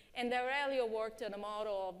 And Aurelio worked on a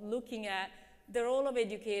model of looking at the role of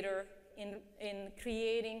educator in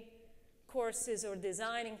creating courses or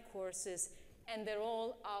designing courses, and the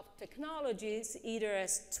role of technologies either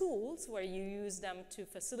as tools where you use them to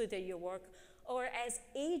facilitate your work, or as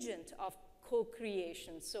agent of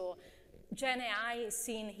co-creation. So Gen AI is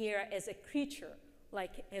seen here as a creature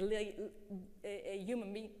like a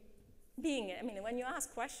human being. I mean, when you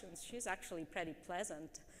ask questions, she's actually pretty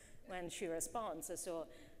pleasant when she responds. So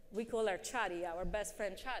we call her Chatty, our best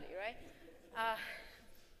friend Chatty, right?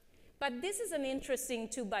 But this is an interesting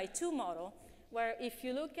 2x2 model, where if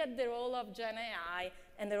you look at the role of Gen AI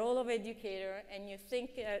and the role of educator, and you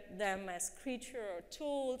think of them as creature or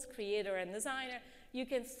tools, creator and designer, you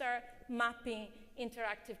can start mapping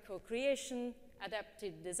interactive co-creation,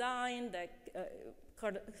 adaptive design that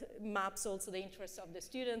maps also the interests of the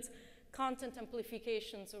students, content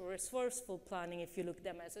amplifications or resourceful planning if you look at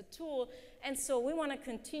them as a tool. And so we want to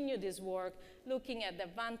continue this work looking at the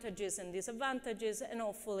advantages and disadvantages, and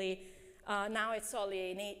hopefully now it's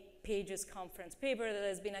only an 8 pages conference paper that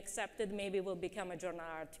has been accepted. Maybe will become a journal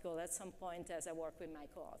article at some point as I work with my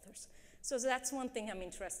co-authors. So that's one thing I'm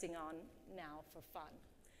interested on now for fun.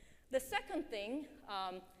 The second thing,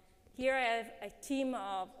 here I have a team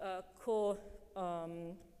of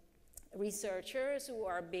researchers who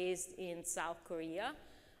are based in South Korea.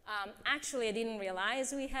 Actually, I didn't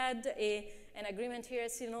realize we had an agreement here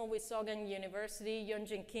at Seton with Sogang University.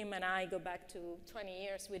 Yeonjin Kim and I go back to 20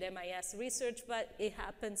 years with MIS research, but it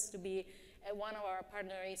happens to be at one of our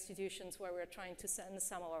partner institutions where we're trying to send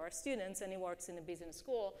some of our students, and he works in a business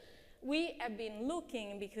school. We have been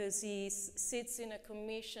looking, because he sits in a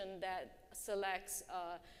commission that selects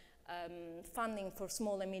funding for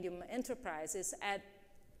small and medium enterprises, at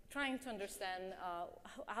trying to understand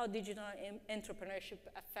how digital entrepreneurship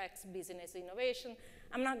affects business innovation.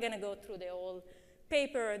 I'm not going to go through the whole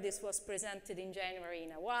paper. This was presented in January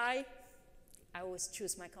in Hawaii. I always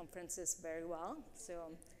choose my conferences very well. So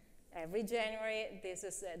every January, this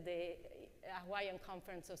is the Hawaiian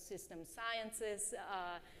Conference of System Sciences.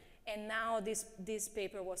 And now this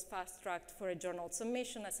paper was fast-tracked for a journal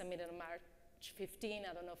submission. I submitted on March 15.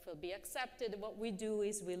 I don't know if it'll be accepted. What we do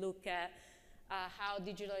is we look at how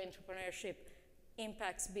digital entrepreneurship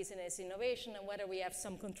impacts business innovation and whether we have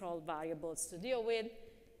some control variables to deal with.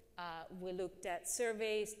 We looked at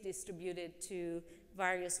surveys distributed to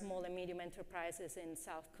various small and medium enterprises in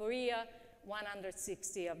South Korea.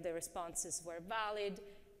 160 of the responses were valid,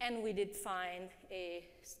 and we did find a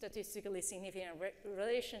statistically significant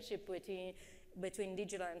relationship between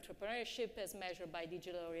digital entrepreneurship as measured by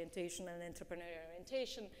digital orientation and entrepreneurial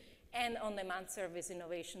orientation, and on-demand service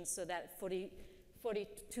innovation, so that 42%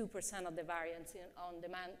 of the variance in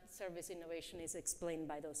on-demand service innovation is explained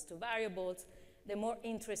by those two variables. The more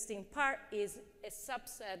interesting part is a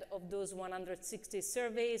subset of those 160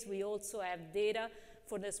 surveys. We also have data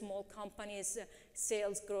for the small companies'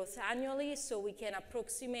 sales growth annually, so we can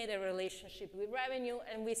approximate a relationship with revenue,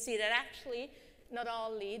 and we see that actually not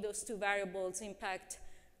only those two variables impact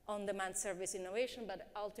on-demand service innovation, but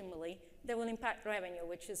ultimately they will impact revenue,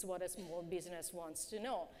 which is what a small business wants to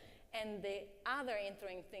know. And the other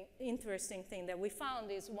interesting thing that we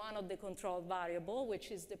found is one of the control variable,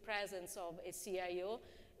 which is the presence of a CIO.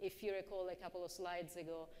 If you recall a couple of slides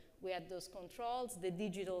ago, we had those controls, the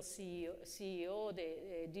digital CEO,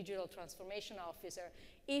 the digital transformation officer.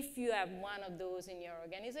 If you have one of those in your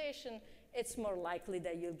organization, it's more likely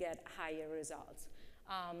that you'll get higher results.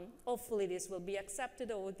 Hopefully this will be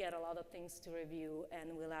accepted, or we'll get a lot of things to review and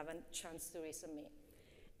we'll have a chance to resubmit.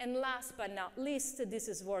 And last but not least, this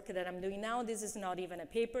is work that I'm doing now. This is not even a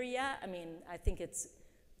paper yet. I mean, I think it's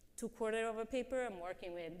 2/4 of a paper. I'm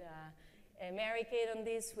working with Mary Kate on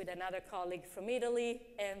this, with another colleague from Italy,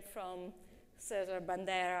 and from Cesar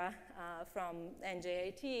Bandera from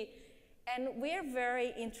NJIT. And we're very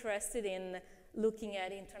interested in looking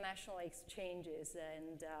at international exchanges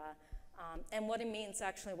and what it means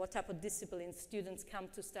actually, what type of disciplines students come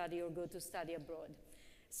to study or go to study abroad.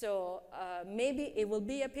 So maybe it will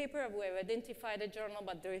be a paper. We've identified a journal,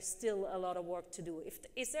 but there is still a lot of work to do.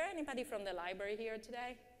 Is there anybody from the library here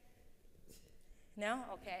today? No?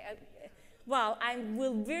 Okay. Well, I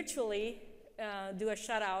will virtually do a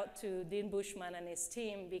shout out to Dean Bushman and his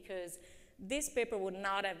team, because this paper would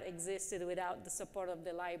not have existed without the support of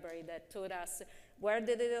the library that told us where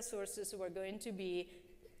the data sources were going to be,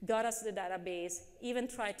 got us the database, even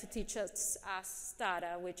tried to teach us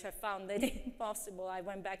Stata, which I found that impossible. I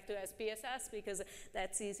went back to SPSS because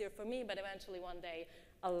that's easier for me, but eventually one day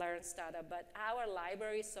I'll learn Stata. But our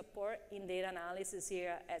library support in data analysis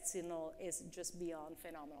here at Seton is just beyond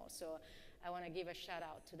phenomenal. So I want to give a shout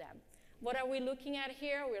out to them. What are we looking at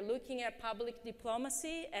here? We're looking at public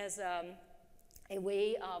diplomacy as a a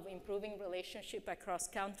way of improving relationship across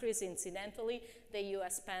countries. Incidentally, the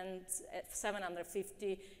US spends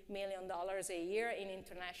 $750 million a year in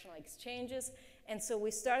international exchanges. And so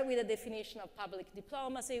we start with a definition of public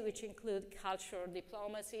diplomacy, which include cultural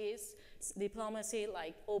diplomacy,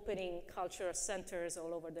 like opening cultural centers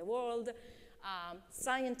all over the world.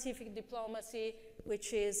 Scientific diplomacy,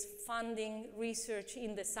 which is funding research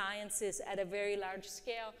in the sciences at a very large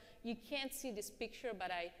scale. You can't see this picture,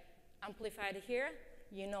 but I amplified here.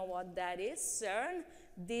 You know what that is, CERN.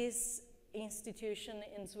 This institution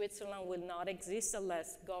in Switzerland will not exist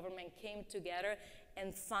unless government came together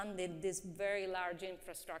and funded this very large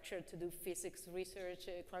infrastructure to do physics research,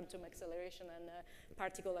 quantum acceleration, and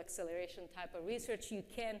particle acceleration type of research. You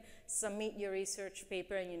can submit your research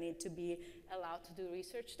paper and you need to be allowed to do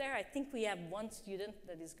research there. I think we have one student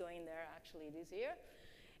that is going there actually this year.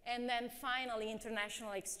 And then finally,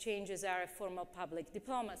 international exchanges are a form of public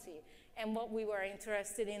diplomacy. And what we were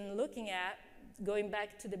interested in looking at, going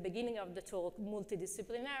back to the beginning of the talk,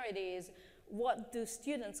 multidisciplinarity, is what do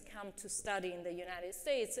students come to study in the United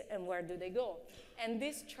States and where do they go? And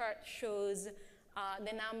this chart shows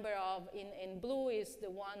the number of, in blue is the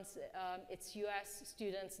ones, it's US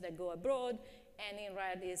students that go abroad, and in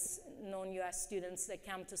red is non-US students that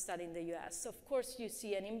come to study in the US. So of course you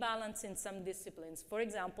see an imbalance in some disciplines. For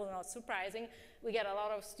example, not surprising, we get a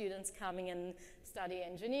lot of students coming and study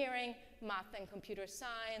engineering, math and computer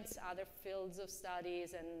science, other fields of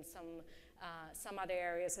studies, and some other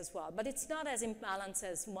areas as well. But it's not as imbalanced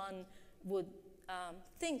as one would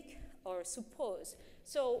think or suppose.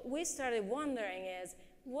 So we started wondering is,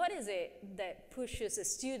 what is it that pushes a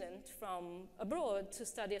student from abroad to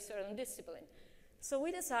study a certain discipline? So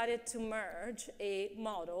we decided to merge a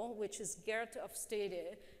model, which is Gerd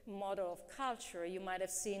Hofstede model of culture. You might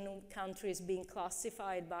have seen countries being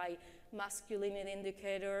classified by masculinity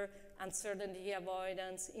indicator, uncertainty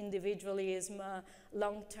avoidance, individualism,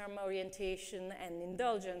 long-term orientation, and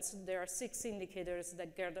indulgence. There are 6 indicators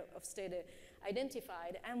that Gerd Hofstede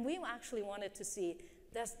identified. And we actually wanted to see,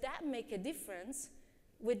 does that make a difference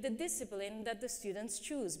with the discipline that the students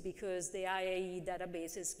choose, because the IAE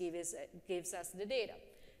databases gives us the data.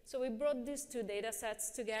 So we brought these 2 data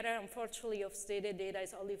sets together. Unfortunately, Hofstede data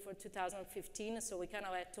is only for 2015, so we kind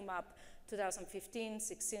of had to map 2015,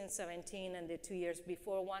 16, 17, and the 2 years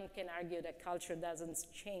before. One can argue that culture doesn't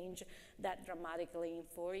change that dramatically in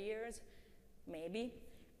 4 years, maybe.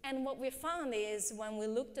 And what we found is when we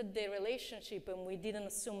looked at the relationship, and we didn't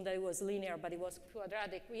assume that it was linear, but it was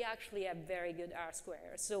quadratic, we actually have very good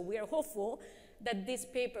R-square. So we are hopeful that this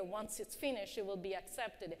paper, once it's finished, it will be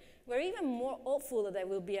accepted. We're even more hopeful that it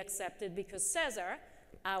will be accepted because Cesar,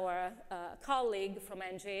 our colleague from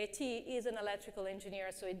NJIT, is an electrical engineer,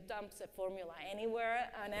 so it dumps a formula anywhere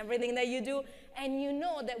on everything that you do. And you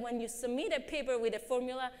know that when you submit a paper with a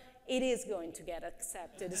formula, it is going to get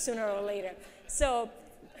accepted sooner or later.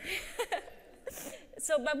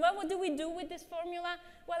 But what do we do with this formula?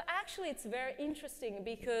 Well, actually, it's very interesting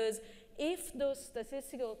because if those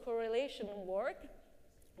statistical correlations work,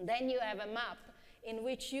 then you have a map in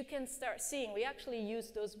which you can start seeing. We actually use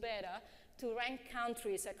those beta to rank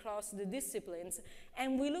countries across the disciplines.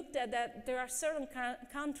 And we looked at that there are certain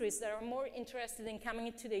countries that are more interested in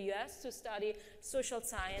coming to the US to study social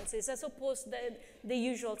sciences as opposed to the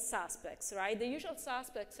usual suspects, right? The usual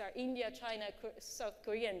suspects are India, China, South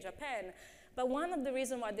Korea, and Japan. But one of the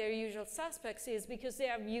reasons why they're usual suspects is because they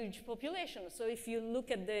have huge populations. So if you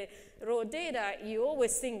look at the raw data, you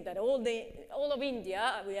always think that all of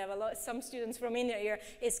India, we have some students from India here,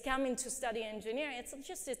 is coming to study engineering.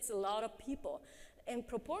 It's a lot of people. And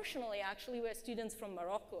proportionally, actually, we have students from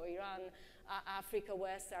Morocco, Iran, Africa,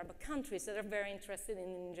 West Arab countries that are very interested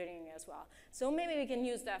in engineering as well. So maybe we can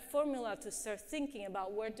use that formula to start thinking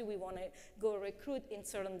about where do we want to go recruit in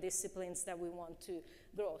certain disciplines that we want to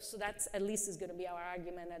grow. So that's at least is going to be our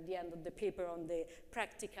argument at the end of the paper on the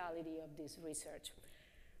practicality of this research.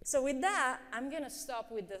 So with that, I'm going to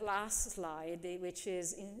stop with the last slide, which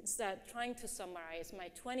is instead trying to summarize my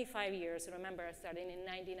 25 years. Remember, I started in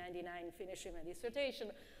 1999, finishing my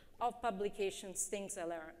dissertation, of publications, things that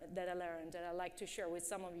I learned that I'd like to share with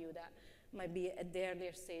some of you that might be at the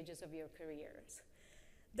earlier stages of your careers.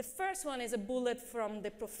 The first one is a bullet from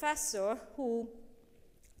the professor who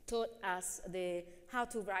taught us how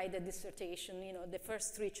to write a dissertation. You know, the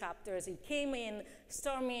first 3 chapters. He came in,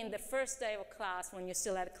 storming in the first day of class when you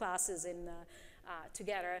still had classes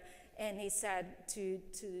together, and he said to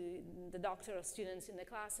the doctoral students in the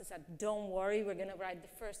class, he said, "Don't worry, we're going to write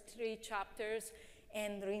the first 3 chapters.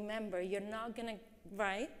 And remember, you're not going to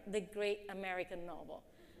write the great American novel.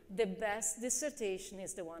 The best dissertation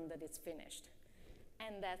is the one that is finished."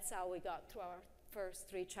 And that's how we got through our first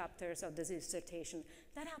 3 chapters of the dissertation.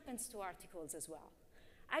 That happens to articles as well.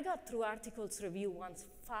 I got through articles review once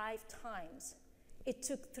 5 times. It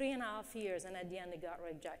took 3.5 years, and at the end it got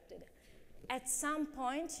rejected. At some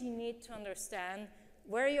point, you need to understand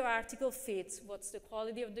where your article fits, what's the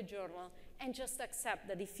quality of the journal, and just accept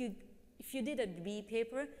that if you did a B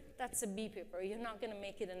paper, that's a B paper. You're not going to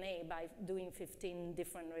make it an A by doing 15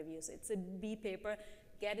 different reviews. It's a B paper.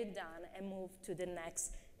 Get it done and move to the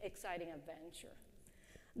next exciting adventure.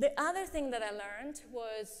 The other thing that I learned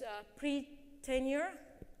was pre-tenure,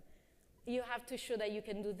 you have to show that you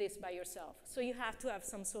can do this by yourself. So you have to have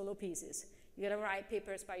some solo pieces. You gotta write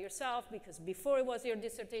papers by yourself, because before it was your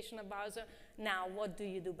dissertation advisor, now what do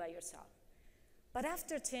you do by yourself? But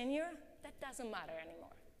after tenure, that doesn't matter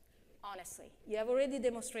anymore, honestly. You have already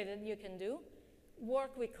demonstrated you can do.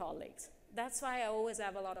 Work with colleagues. That's why I always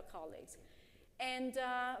have a lot of colleagues. And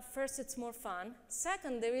first, it's more fun.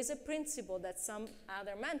 Second, there is a principle that some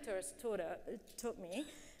other mentors taught me,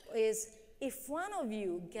 is if one of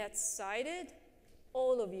you gets cited,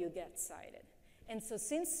 all of you get cited. And so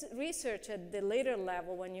since research at the later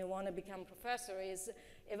level, when you want to become professor, is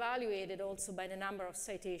evaluated also by the number of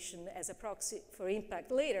citations as a proxy for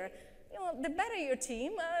impact later, you know, the better your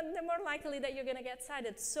team, the more likely that you're going to get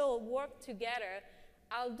cited. So work together,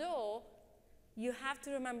 although you have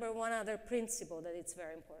to remember one other principle that it's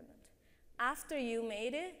very important. After you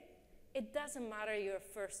made it, it doesn't matter your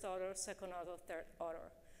first author, second author, third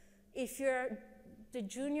author. If you're the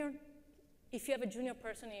junior, if you have a junior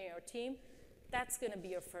person in your team, that's going to be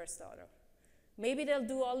your first author. Maybe they'll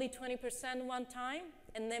do only 20% one time,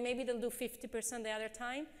 and then maybe they'll do 50% the other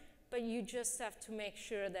time, but you just have to make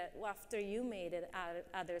sure that after you made it,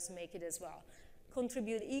 others make it as well.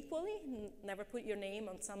 Contribute equally, never put your name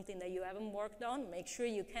on something that you haven't worked on. Make sure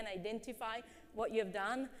you can identify what you've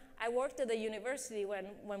done. I worked at a university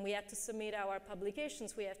when we had to submit our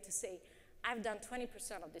publications, we have to say, I've done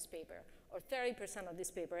 20% of this paper, or 30% of this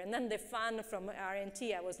paper. And then the fun from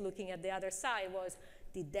R&T, I was looking at the other side, was,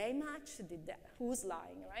 did they match? Who's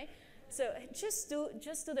lying, right? So just do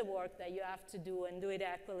the work that you have to do, and do it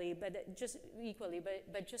equally,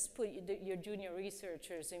 but just put your junior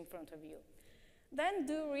researchers in front of you. Then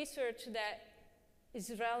do research that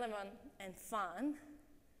is relevant and fun.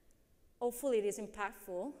 Hopefully it is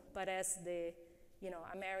impactful, but as the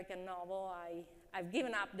American novel, I've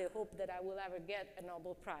given up the hope that I will ever get a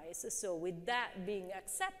Nobel Prize. So with that being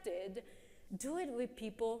accepted, do it with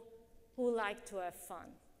people who like to have fun,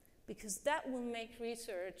 because that will make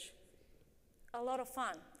research a lot of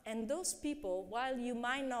fun. And those people, while you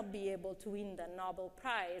might not be able to win the Nobel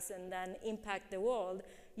Prize and then impact the world,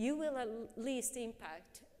 you will at least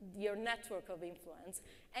impact your network of influence.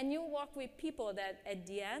 And you'll work with people that at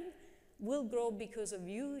the end will grow because of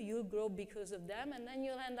you, you'll grow because of them, and then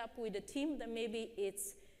you'll end up with a team that maybe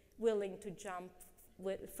it's willing to jump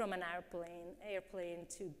from an airplane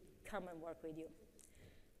to come and work with you.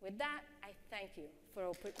 With that, I thank you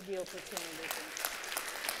for the opportunity.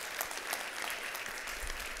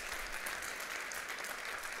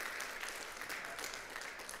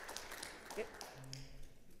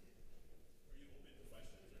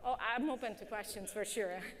 Oh, I'm open to questions for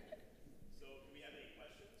sure. So do we have any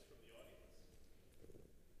questions from the audience?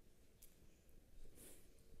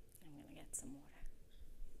 I'm going to get some water.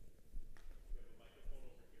 We have a microphone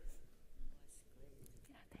over here.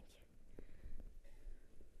 Yeah, thank you.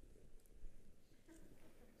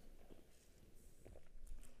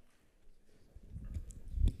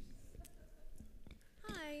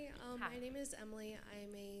 Hi, Hi. My name is Emily.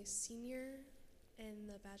 I'm a senior in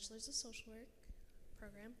the Bachelor's of Social Work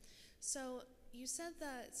program. So you said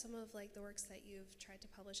that some of the works that you've tried to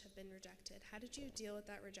publish have been rejected. How did you deal with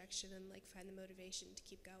that rejection and find the motivation to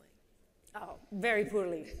keep going? Oh, very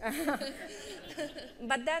poorly.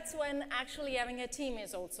 But that's when actually having a team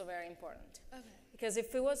is also very important. Okay. Because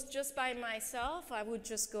if it was just by myself, I would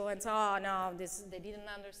just go and say, oh no, they didn't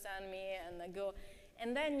understand me, and I go.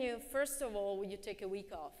 And then first of all, you take a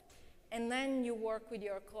week off. And then you work with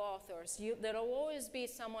your co-authors. There'll always be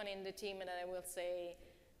someone in the team that I will say,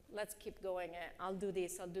 let's keep going, I'll do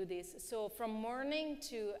this, I'll do this. So from morning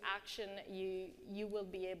to action, you will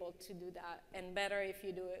be able to do that. And better if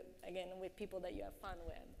you do it, again, with people that you have fun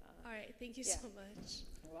with. All right, thank you so much.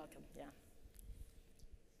 You're welcome, yeah.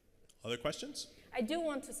 Other questions? I do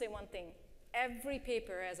want to say one thing. Every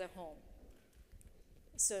paper has a home.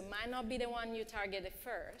 So it might not be the one you targeted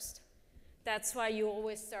first. That's why you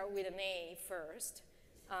always start with an A first,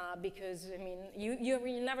 because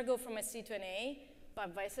you never go from a C to an A,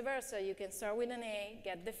 but vice versa. You can start with an A,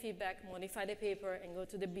 get the feedback, modify the paper, and go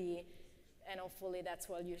to the B, and hopefully that's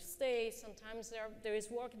where you stay. Sometimes there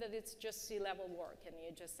is work that it's just C-level work, and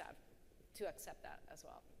you just have to accept that as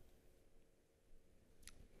well.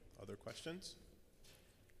 Other questions?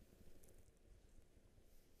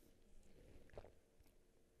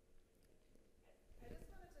 I just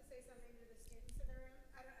wanted to say something to the students in the room.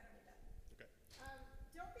 I don't need that. Okay.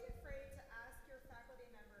 Don't be afraid to ask your faculty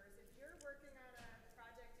members. If you're working on a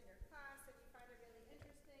project in your class and you find it really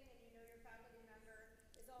interesting and you know your faculty member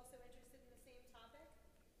is also interested in the same topic,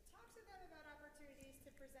 talk to them about opportunities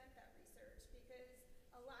to present that research, because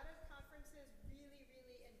a lot of conferences really,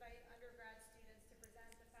 really invite undergrad students to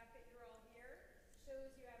present. The fact that you're all here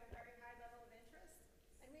shows you have a very high level of interest,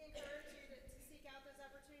 and we encourage you to seek out those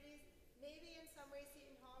opportunities. Maybe in some way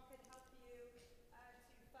Seton Hall could help you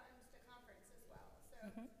to fund the conference as well. So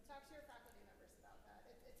talk to your faculty members about that.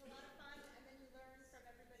 It's a lot of fun, and then you learn from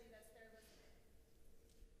everybody that's there listening.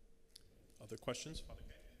 Other questions? Father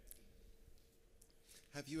Katia?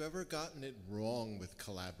 Have you ever gotten it wrong with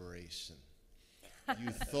collaboration?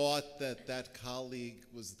 You thought that that colleague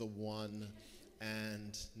was the one,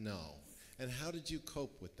 and no. And how did you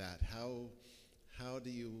cope with that? How do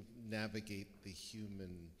you navigate the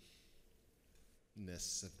humanness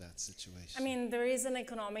of that situation? I mean, there is an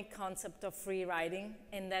economic concept of free riding,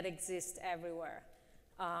 and that exists everywhere.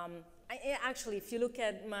 Actually, if you look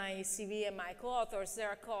at my CV and my co-authors, there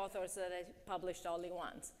are co-authors that I published only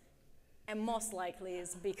once. And most likely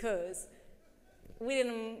is because we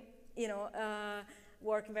didn't,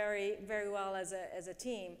 work very, very well as a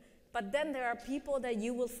team. But then there are people that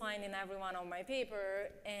you will find in every one of my paper,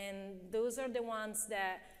 and those are the ones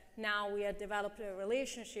that now we have developed a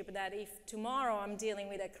relationship that if tomorrow I'm dealing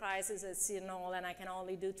with a crisis at Seton Hall and I can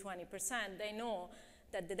only do 20%, they know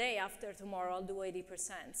that the day after tomorrow I'll do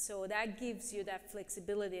 80%. So that gives you that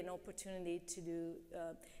flexibility and opportunity to do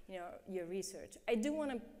your research. I do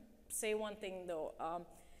want to say one thing though.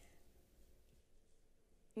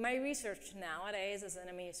 My research nowadays as an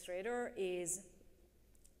administrator is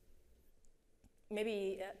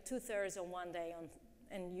maybe 2/3 on one day,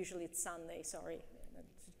 and usually it's Sunday, sorry.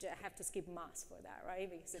 I have to skip mass for that, right?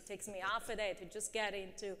 Because it takes me half a day to just get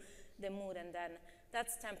into the mood, and then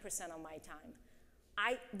that's 10% of my time.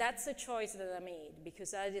 That's a choice that I made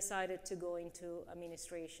because I decided to go into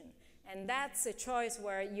administration. And that's a choice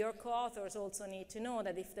where your co-authors also need to know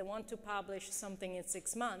that if they want to publish something in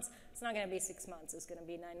 6 months, it's not going to be 6 months, it's going to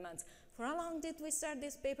be 9 months. For how long did we start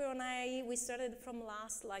this paper on IIE? We started from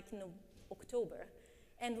last, October.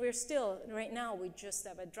 And we're still, right now, we just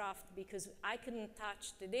have a draft because I couldn't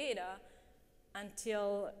touch the data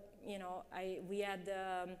until, we had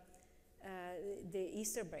the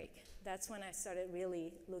Easter break. That's when I started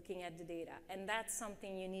really looking at the data. And that's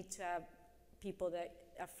something you need to have people that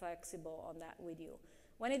are flexible on that with you.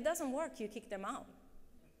 When it doesn't work, you kick them out.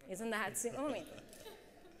 Isn't that simple? I mean,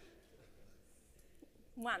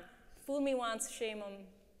 one, fool me once, shame on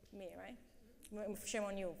me, right? Shame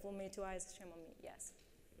on you. Fool me twice, shame on me. Yes.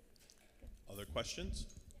 Other questions?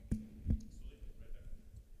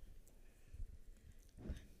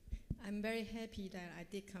 I'm very happy that I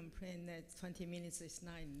did complain that 20 minutes is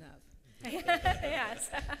not enough. Yes.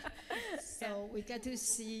 So we get to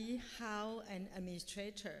see how an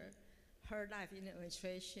administrator, her life in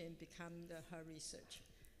administration become her research,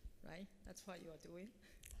 right? That's what you are doing.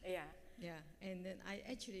 Yeah. Yeah, and then I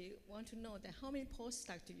actually want to know that how many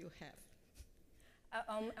postdocs do you have?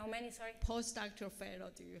 How many, sorry? Postdoctoral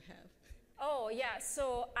fellow do you have? Oh, yeah,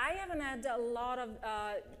 so I haven't had a lot of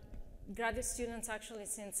graduate students actually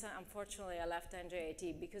since, unfortunately, I left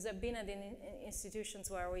NJIT because I've been at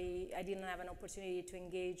institutions where I didn't have an opportunity to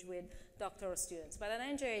engage with doctoral students. But at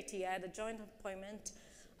NJIT, I had a joint appointment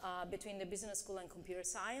between the business school and computer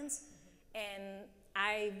science, and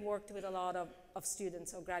I worked with a lot of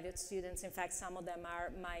students or graduate students. In fact, some of them are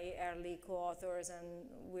my early co-authors, and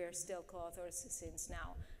we're still co-authors since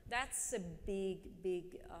now. That's a big,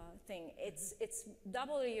 big thing. It's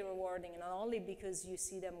doubly rewarding, not only because you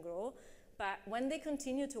see them grow, but when they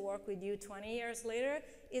continue to work with you 20 years later,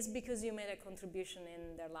 it's because you made a contribution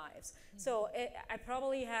in their lives. So I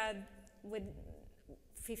probably had with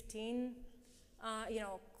 15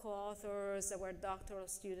 co-authors that were doctoral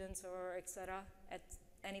students or et cetera at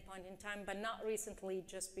any point in time, but not recently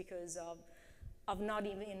just because of not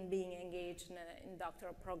even being engaged in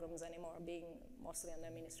doctoral programs anymore, being mostly on the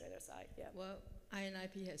administrator side. Yeah. Well,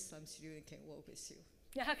 INIP has some students can work with you.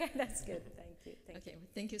 Yeah, okay, that's good. Thank you. Okay,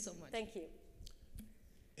 thank you so much. Thank you.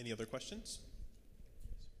 Any other questions?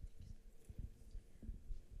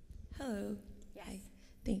 Hello. Yes. Hi.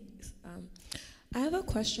 Thanks. I have a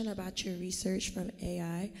question about your research from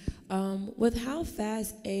AI. With how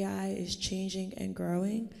fast AI is changing and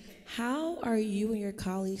growing, how are you and your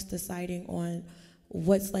colleagues deciding on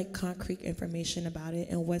what's like concrete information about it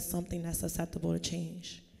and what's something that's susceptible to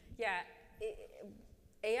change? Yeah,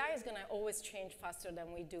 AI is going to always change faster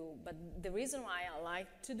than we do, but the reason why I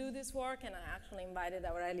like to do this work, and I actually invited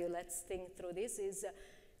Aurelio, let's think through this, is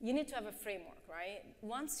you need to have a framework, right?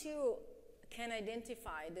 Once you can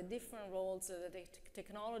identify the different roles that the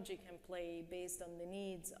technology can play based on the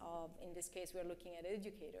needs of, in this case, we're looking at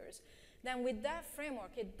educators, then with that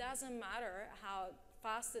framework, it doesn't matter how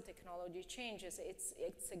fast the technology changes, it's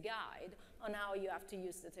a guide on how you have to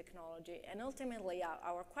use the technology. And ultimately,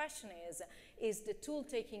 our question is the tool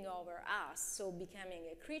taking over us, so becoming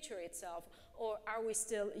a creature itself, or are we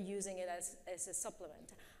still using it as a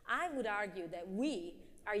supplement? I would argue that we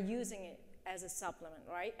are using it as a supplement,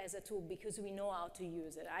 right, as a tool, because we know how to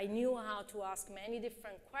use it. I knew how to ask many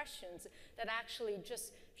different questions that actually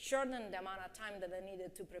just shortened the amount of time that I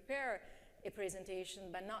needed to prepare a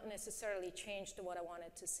presentation, but not necessarily changed what I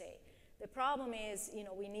wanted to say. The problem is,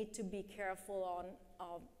 we need to be careful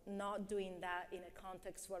of not doing that in a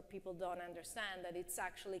context where people don't understand that it's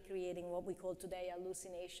actually creating what we call today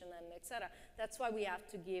hallucination and et cetera. That's why we have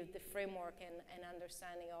to give the framework and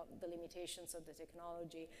understanding of the limitations of the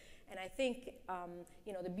technology. And I think,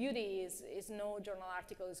 the beauty is no journal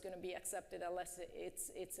article is going to be accepted unless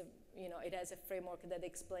it has a framework that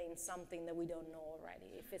explains something that we don't know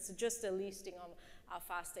already. If it's just a listing of how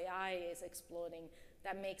fast AI is exploding,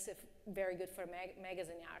 that makes it very good for a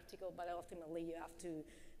magazine article, but ultimately you have to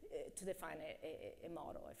define a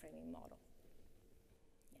model, a framing model.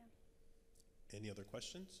 Yeah. Any other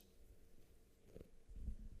questions?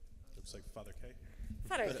 Looks like Father K.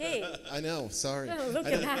 Father K. I know, sorry. Oh, look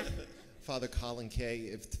at that. Father Colin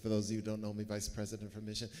K., for those of you who don't know me, Vice President for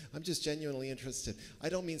Mission. I'm just genuinely interested. I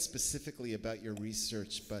don't mean specifically about your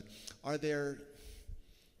research, but are there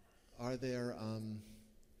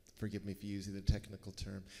forgive me for using the technical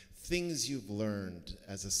term, things you've learned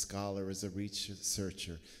as a scholar, as a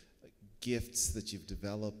researcher, gifts that you've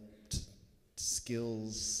developed,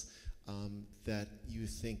 skills that you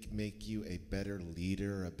think make you a better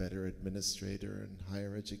leader, a better administrator in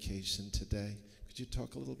higher education today? Could you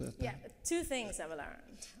talk a little bit about that? Yeah, two things I've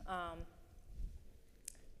learned.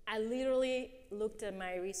 I literally looked at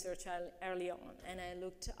my research early on, and I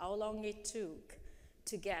looked how long it took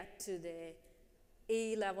to get to the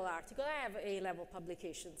A-level article. I have A-level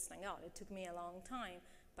publications, thank God. It took me a long time,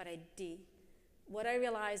 but I did. What I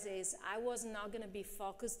realized is I was not going to be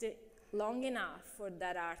focused long enough for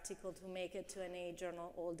that article to make it to an A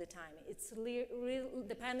journal all the time. It's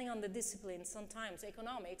depending on the discipline. Sometimes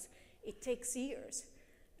economics, it takes years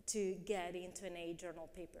to get into an A journal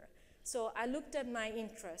paper. So I looked at my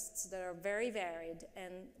interests that are very varied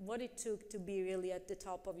and what it took to be really at the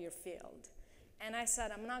top of your field. And I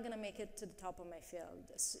said, I'm not going to make it to the top of my field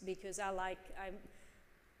because I like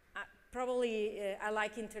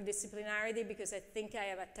interdisciplinarity because I think I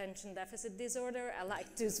have attention deficit disorder. I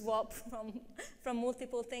like to swap from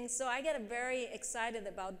multiple things. So I get very excited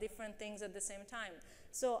about different things at the same time.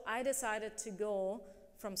 So I decided to go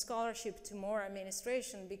from scholarship to more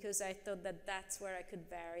administration because I thought that that's where I could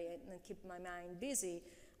vary and keep my mind busy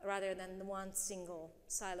rather than one single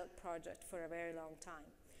siloed project for a very long time.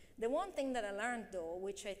 The one thing that I learned, though,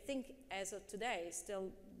 which I think as of today is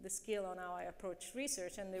still the skill on how I approach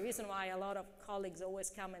research, and the reason why a lot of colleagues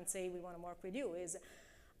always come and say we want to work with you is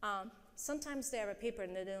sometimes they have a paper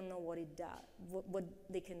and they don't know what it does, what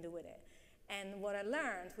they can do with it. And what I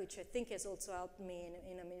learned, which I think has also helped me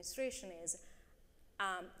in administration, is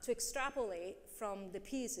to extrapolate from the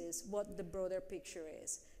pieces what the broader picture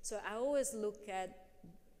is. So I always look at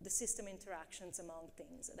the system interactions among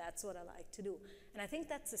things. That's what I like to do. And I think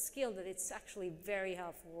that's a skill that it's actually very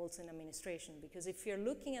helpful also in administration, because if you're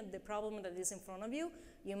looking at the problem that is in front of you,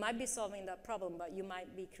 you might be solving that problem, but you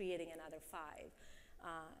might be creating another five,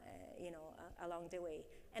 along the way.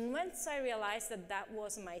 And once I realized that that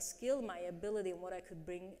was my skill, my ability, and what I could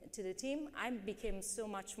bring to the team, I became so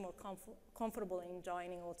much more comfortable in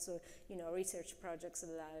joining also, research projects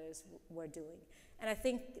that others were doing. And I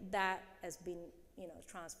think that has been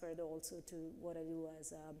transferred also to what I do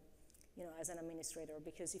as an administrator,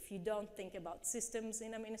 because if you don't think about systems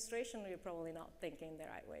in administration, you're probably not thinking the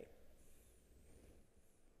right way.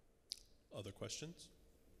 Other questions?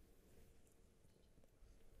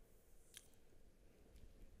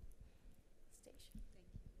 Stacia.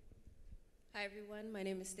 Thank you. Hi, everyone. My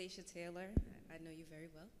name is Stacia Taylor. I know you very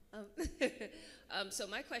well. So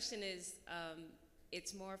my question is,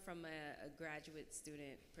 it's more from a graduate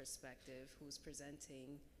student perspective who's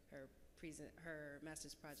presenting her her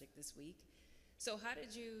master's project this week. So how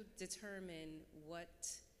did you determine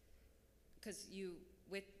because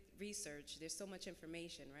with research, there's so much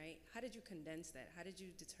information, right? How did you condense that? How did you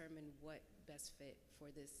determine what best fit for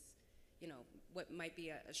this, what might be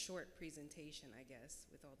a short presentation, I guess,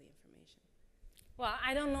 with all the information? Well,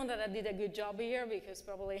 I don't know that I did a good job here because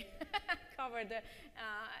probably covered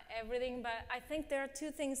everything, but I think there are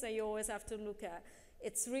two things that you always have to look at.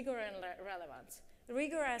 It's rigor and relevance.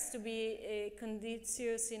 Rigor has to be a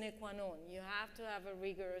conditio sine qua non. You have to have a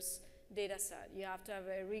rigorous data set. You have to have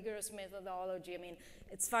a rigorous methodology. I mean,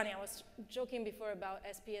 it's funny, I was joking before about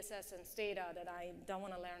SPSS and Stata that I don't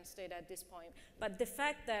want to learn Stata at this point. But the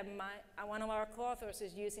fact that one of our co-authors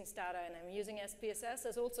is using Stata and I'm using SPSS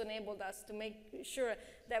has also enabled us to make sure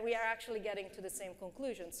that we are actually getting to the same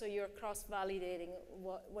conclusion. So you're cross-validating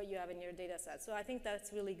what you have in your data set. So I think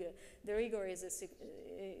that's really good. The rigor is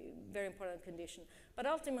a very important condition. But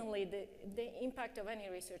ultimately, the impact of any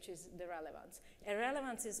research is the relevance. And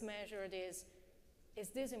relevance is measured is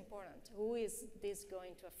this important? Who is this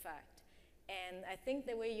going to affect? And I think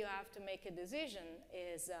the way you have to make a decision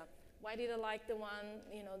is, why did I like the one,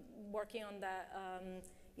 working on that,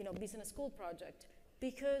 business school project?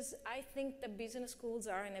 Because I think the business schools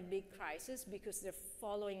are in a big crisis because they're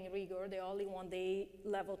following rigor. They only want the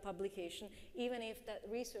A-level publication, even if that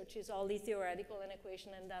research is only theoretical and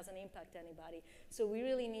equation and doesn't impact anybody. So we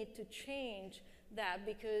really need to change that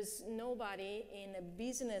because nobody in a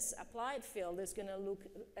business applied field is going to look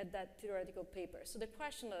at that theoretical paper. So the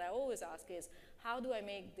question that I always ask is, how do I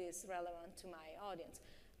make this relevant to my audience?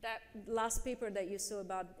 That last paper that you saw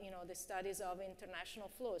about the studies of international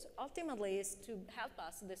flows ultimately is to help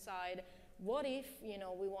us decide what if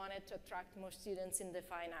we wanted to attract more students in the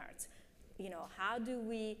fine arts. How do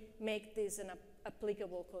we make this an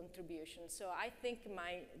applicable contribution? So I think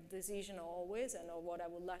my decision always, and what I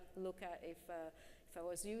would look at if I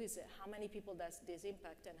was you, is how many people does this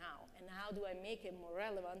impact and how do I make it more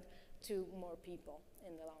relevant to more people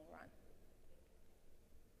in the long run?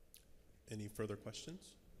 Any further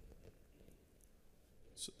questions?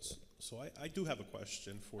 So I do have a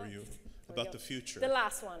question for you about the future. The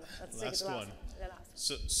last one. Let's take last the one. The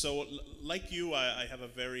last. So like you, I have a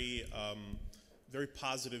very very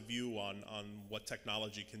positive view on what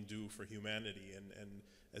technology can do for humanity. And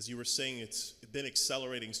as you were saying, it's been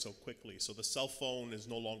accelerating so quickly. So the cell phone is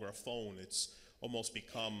no longer a phone. It's almost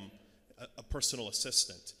become a personal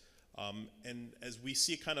assistant. And as we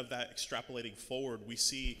see kind of that extrapolating forward, we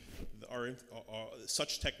see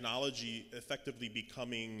such technology effectively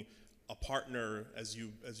becoming a partner, as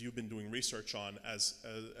you've been doing research on,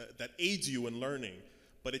 that aids you in learning.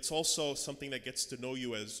 But it's also something that gets to know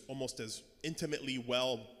you as almost as intimately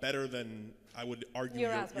better than I would argue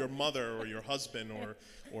your mother or your husband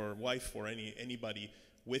or wife or anybody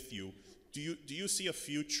with you. Do you see a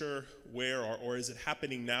future where, or is it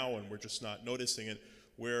happening now and we're just not noticing it,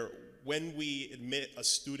 where when we admit a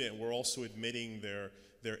student, we're also admitting their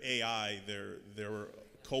AI, their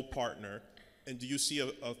co-partner? And do you see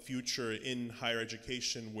a future in higher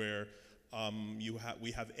education where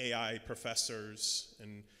we have AI professors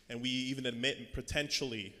and we even admit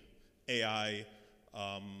potentially AI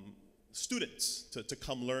students to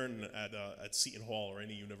come learn at Seton Hall or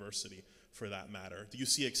any university for that matter? Do you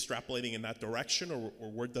see extrapolating in that direction, or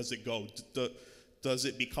where does it go? Does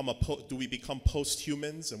it become do we become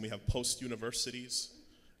post-humans and we have post-universities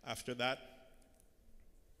after that?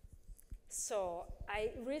 So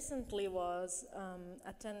I recently was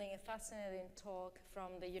attending a fascinating talk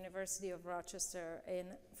from the University of Rochester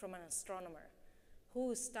from an astronomer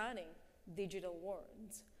who is studying digital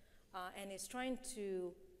worlds and is trying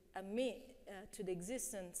to admit to the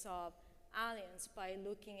existence of aliens by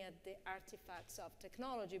looking at the artifacts of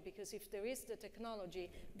technology, because if there is the technology,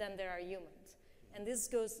 then there are humans. And this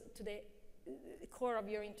goes to the core of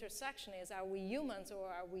your intersection is, are we humans or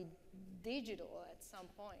are we digital at some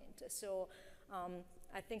point? So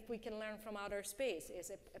I think we can learn from outer space. Is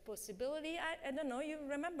it a possibility? I don't know. You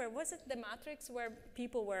remember, was it the Matrix where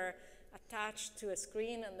people were attached to a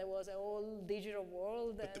screen and there was a whole digital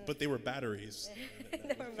world? But they were batteries.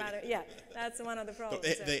 They were batteries. Yeah, that's one of the problems.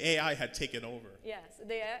 The AI had taken over. Yes,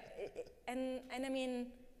 and I mean,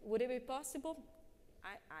 would it be possible?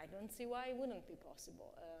 I don't see why it wouldn't be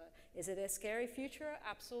possible. Is it a scary future?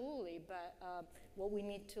 Absolutely. But what we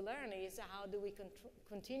need to learn is how do we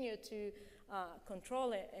continue to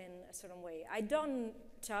control it in a certain way. I don't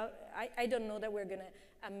know that we're going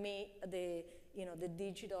to admit the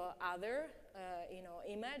digital other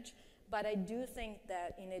image, but I do think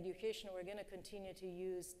that in education we're going to continue to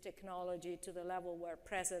use technology to the level where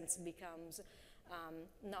presence becomes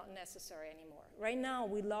not necessary anymore. Right now,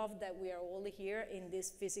 we love that we are all here in this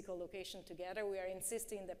physical location together. We are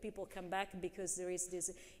insisting that people come back because there is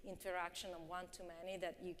this interaction of one-to-many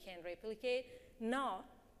that you can't replicate. Not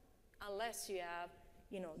unless you have,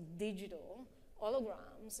 digital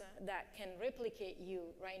holograms that can replicate you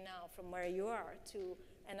right now from where you are to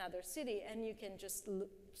another city, and you can just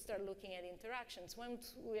start looking at interactions.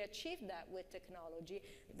 Once we achieve that with technology,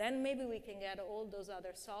 then maybe we can get all those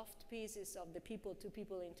other soft pieces of the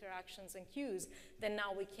people-to-people interactions and cues that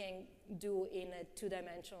now we can do in a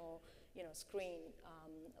two-dimensional, screen,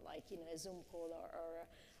 like a Zoom call or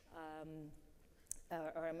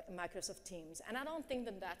a Microsoft Teams. And I don't think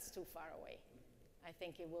that that's too far away. I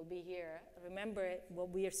think it will be here. Remember,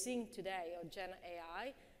 what we are seeing today of Gen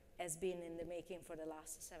AI has been in the making for the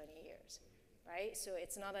last 70 years, right? So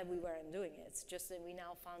it's not that we weren't doing it. It's just that we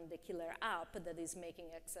now found the killer app that is making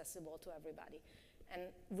it accessible to everybody. And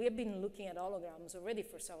we have been looking at holograms already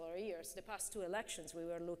for several years. The past 2 elections, we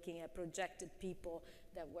were looking at projected people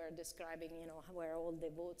that were describing, where all the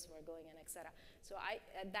votes were going and et cetera. So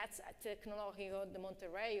that's Tecnológico de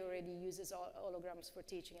Monterrey already uses holograms for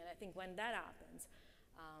teaching. And I think when that happens,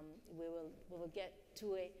 we will get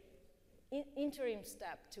to a interim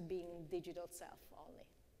step to being digital self only.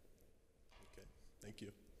 Okay, thank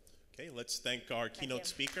you. Okay, let's thank our keynote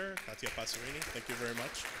speaker, Katia Passerini. Thank you very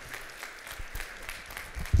much.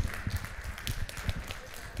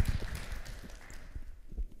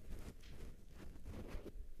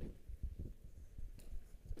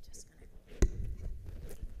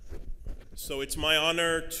 So it's my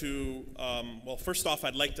honor to, well, first off,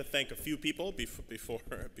 I'd like to thank a few people before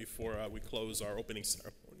we close our opening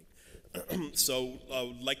ceremony. So I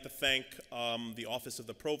would like to thank the Office of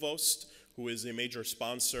the Provost, who is a major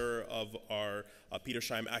sponsor of our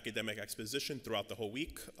Petersheim Academic Exposition throughout the whole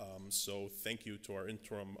week. So thank you to our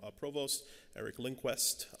interim provost, Eric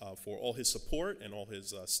Lindquist, for all his support and all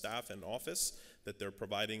his staff and office that they're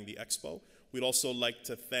providing the expo. We'd also like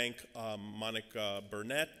to thank Monica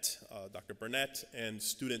Burnett, Dr. Burnett, and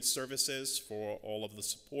Student Services for all of the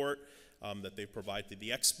support that they provide to the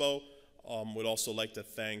expo. We'd also like to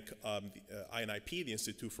thank INIP, the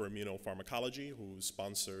Institute for Immunopharmacology, who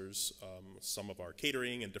sponsors some of our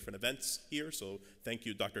catering and different events here. So thank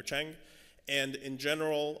you, Dr. Cheng. And in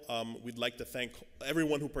general, we'd like to thank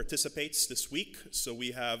everyone who participates this week. So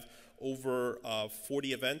we have over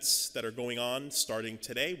 40 events that are going on starting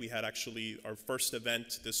today. We had actually our first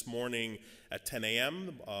event this morning at 10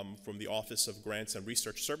 a.m. From the Office of Grants and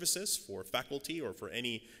Research Services for faculty or for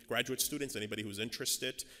any graduate students, anybody who's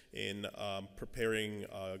interested in preparing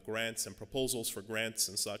grants and proposals for grants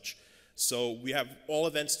and such. So we have all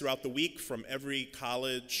events throughout the week from every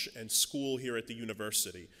college and school here at the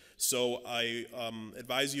university. So I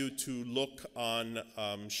advise you to look on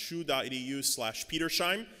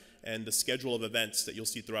shu.edu/Petersheim and the schedule of events that you'll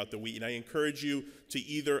see throughout the week. And I encourage you to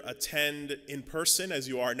either attend in person as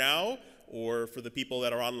you are now, or for the people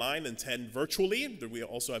that are online, attend virtually. We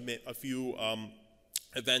also have a few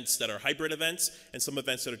events that are hybrid events and some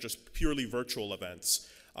events that are just purely virtual events.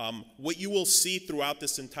 What you will see throughout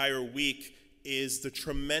this entire week is the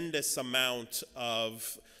tremendous amount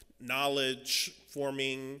of knowledge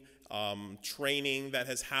forming, training that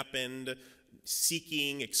has happened,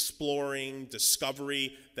 seeking, exploring,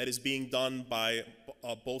 discovery that is being done by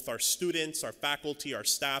both our students, our faculty, our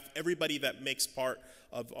staff, everybody that makes part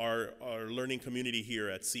of our learning community here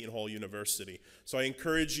at Seton Hall University. So I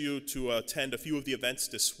encourage you to attend a few of the events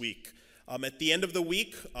this week. At the end of the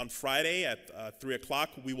week, on Friday at 3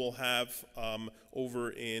 o'clock, we will have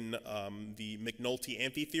over in the McNulty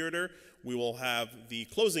Amphitheater, we will have the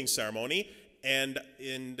closing ceremony. And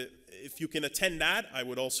if you can attend that, I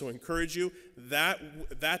would also encourage you.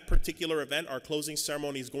 That particular event, our closing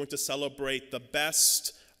ceremony, is going to celebrate the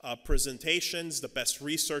best presentations, the best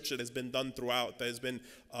research that has been done throughout, that has been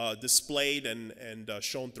displayed and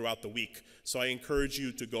shown throughout the week. So I encourage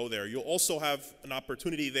you to go there. You'll also have an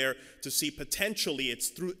opportunity there to see potentially,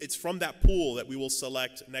 it's from that pool that we will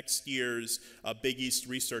select next year's Big East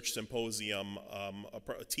Research Symposium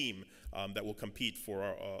a team that will compete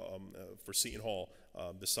for Seton Hall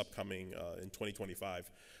this upcoming in 2025.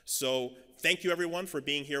 So thank you everyone for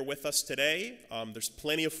being here with us today. There's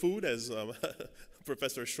plenty of food, as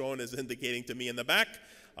Professor Schoen is indicating to me in the back.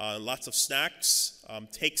 Lots of snacks.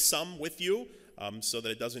 Take some with you so that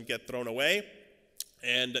it doesn't get thrown away.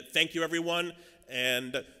 And thank you everyone.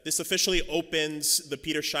 And this officially opens the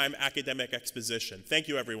Petersheim Academic Exposition. Thank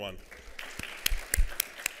you everyone.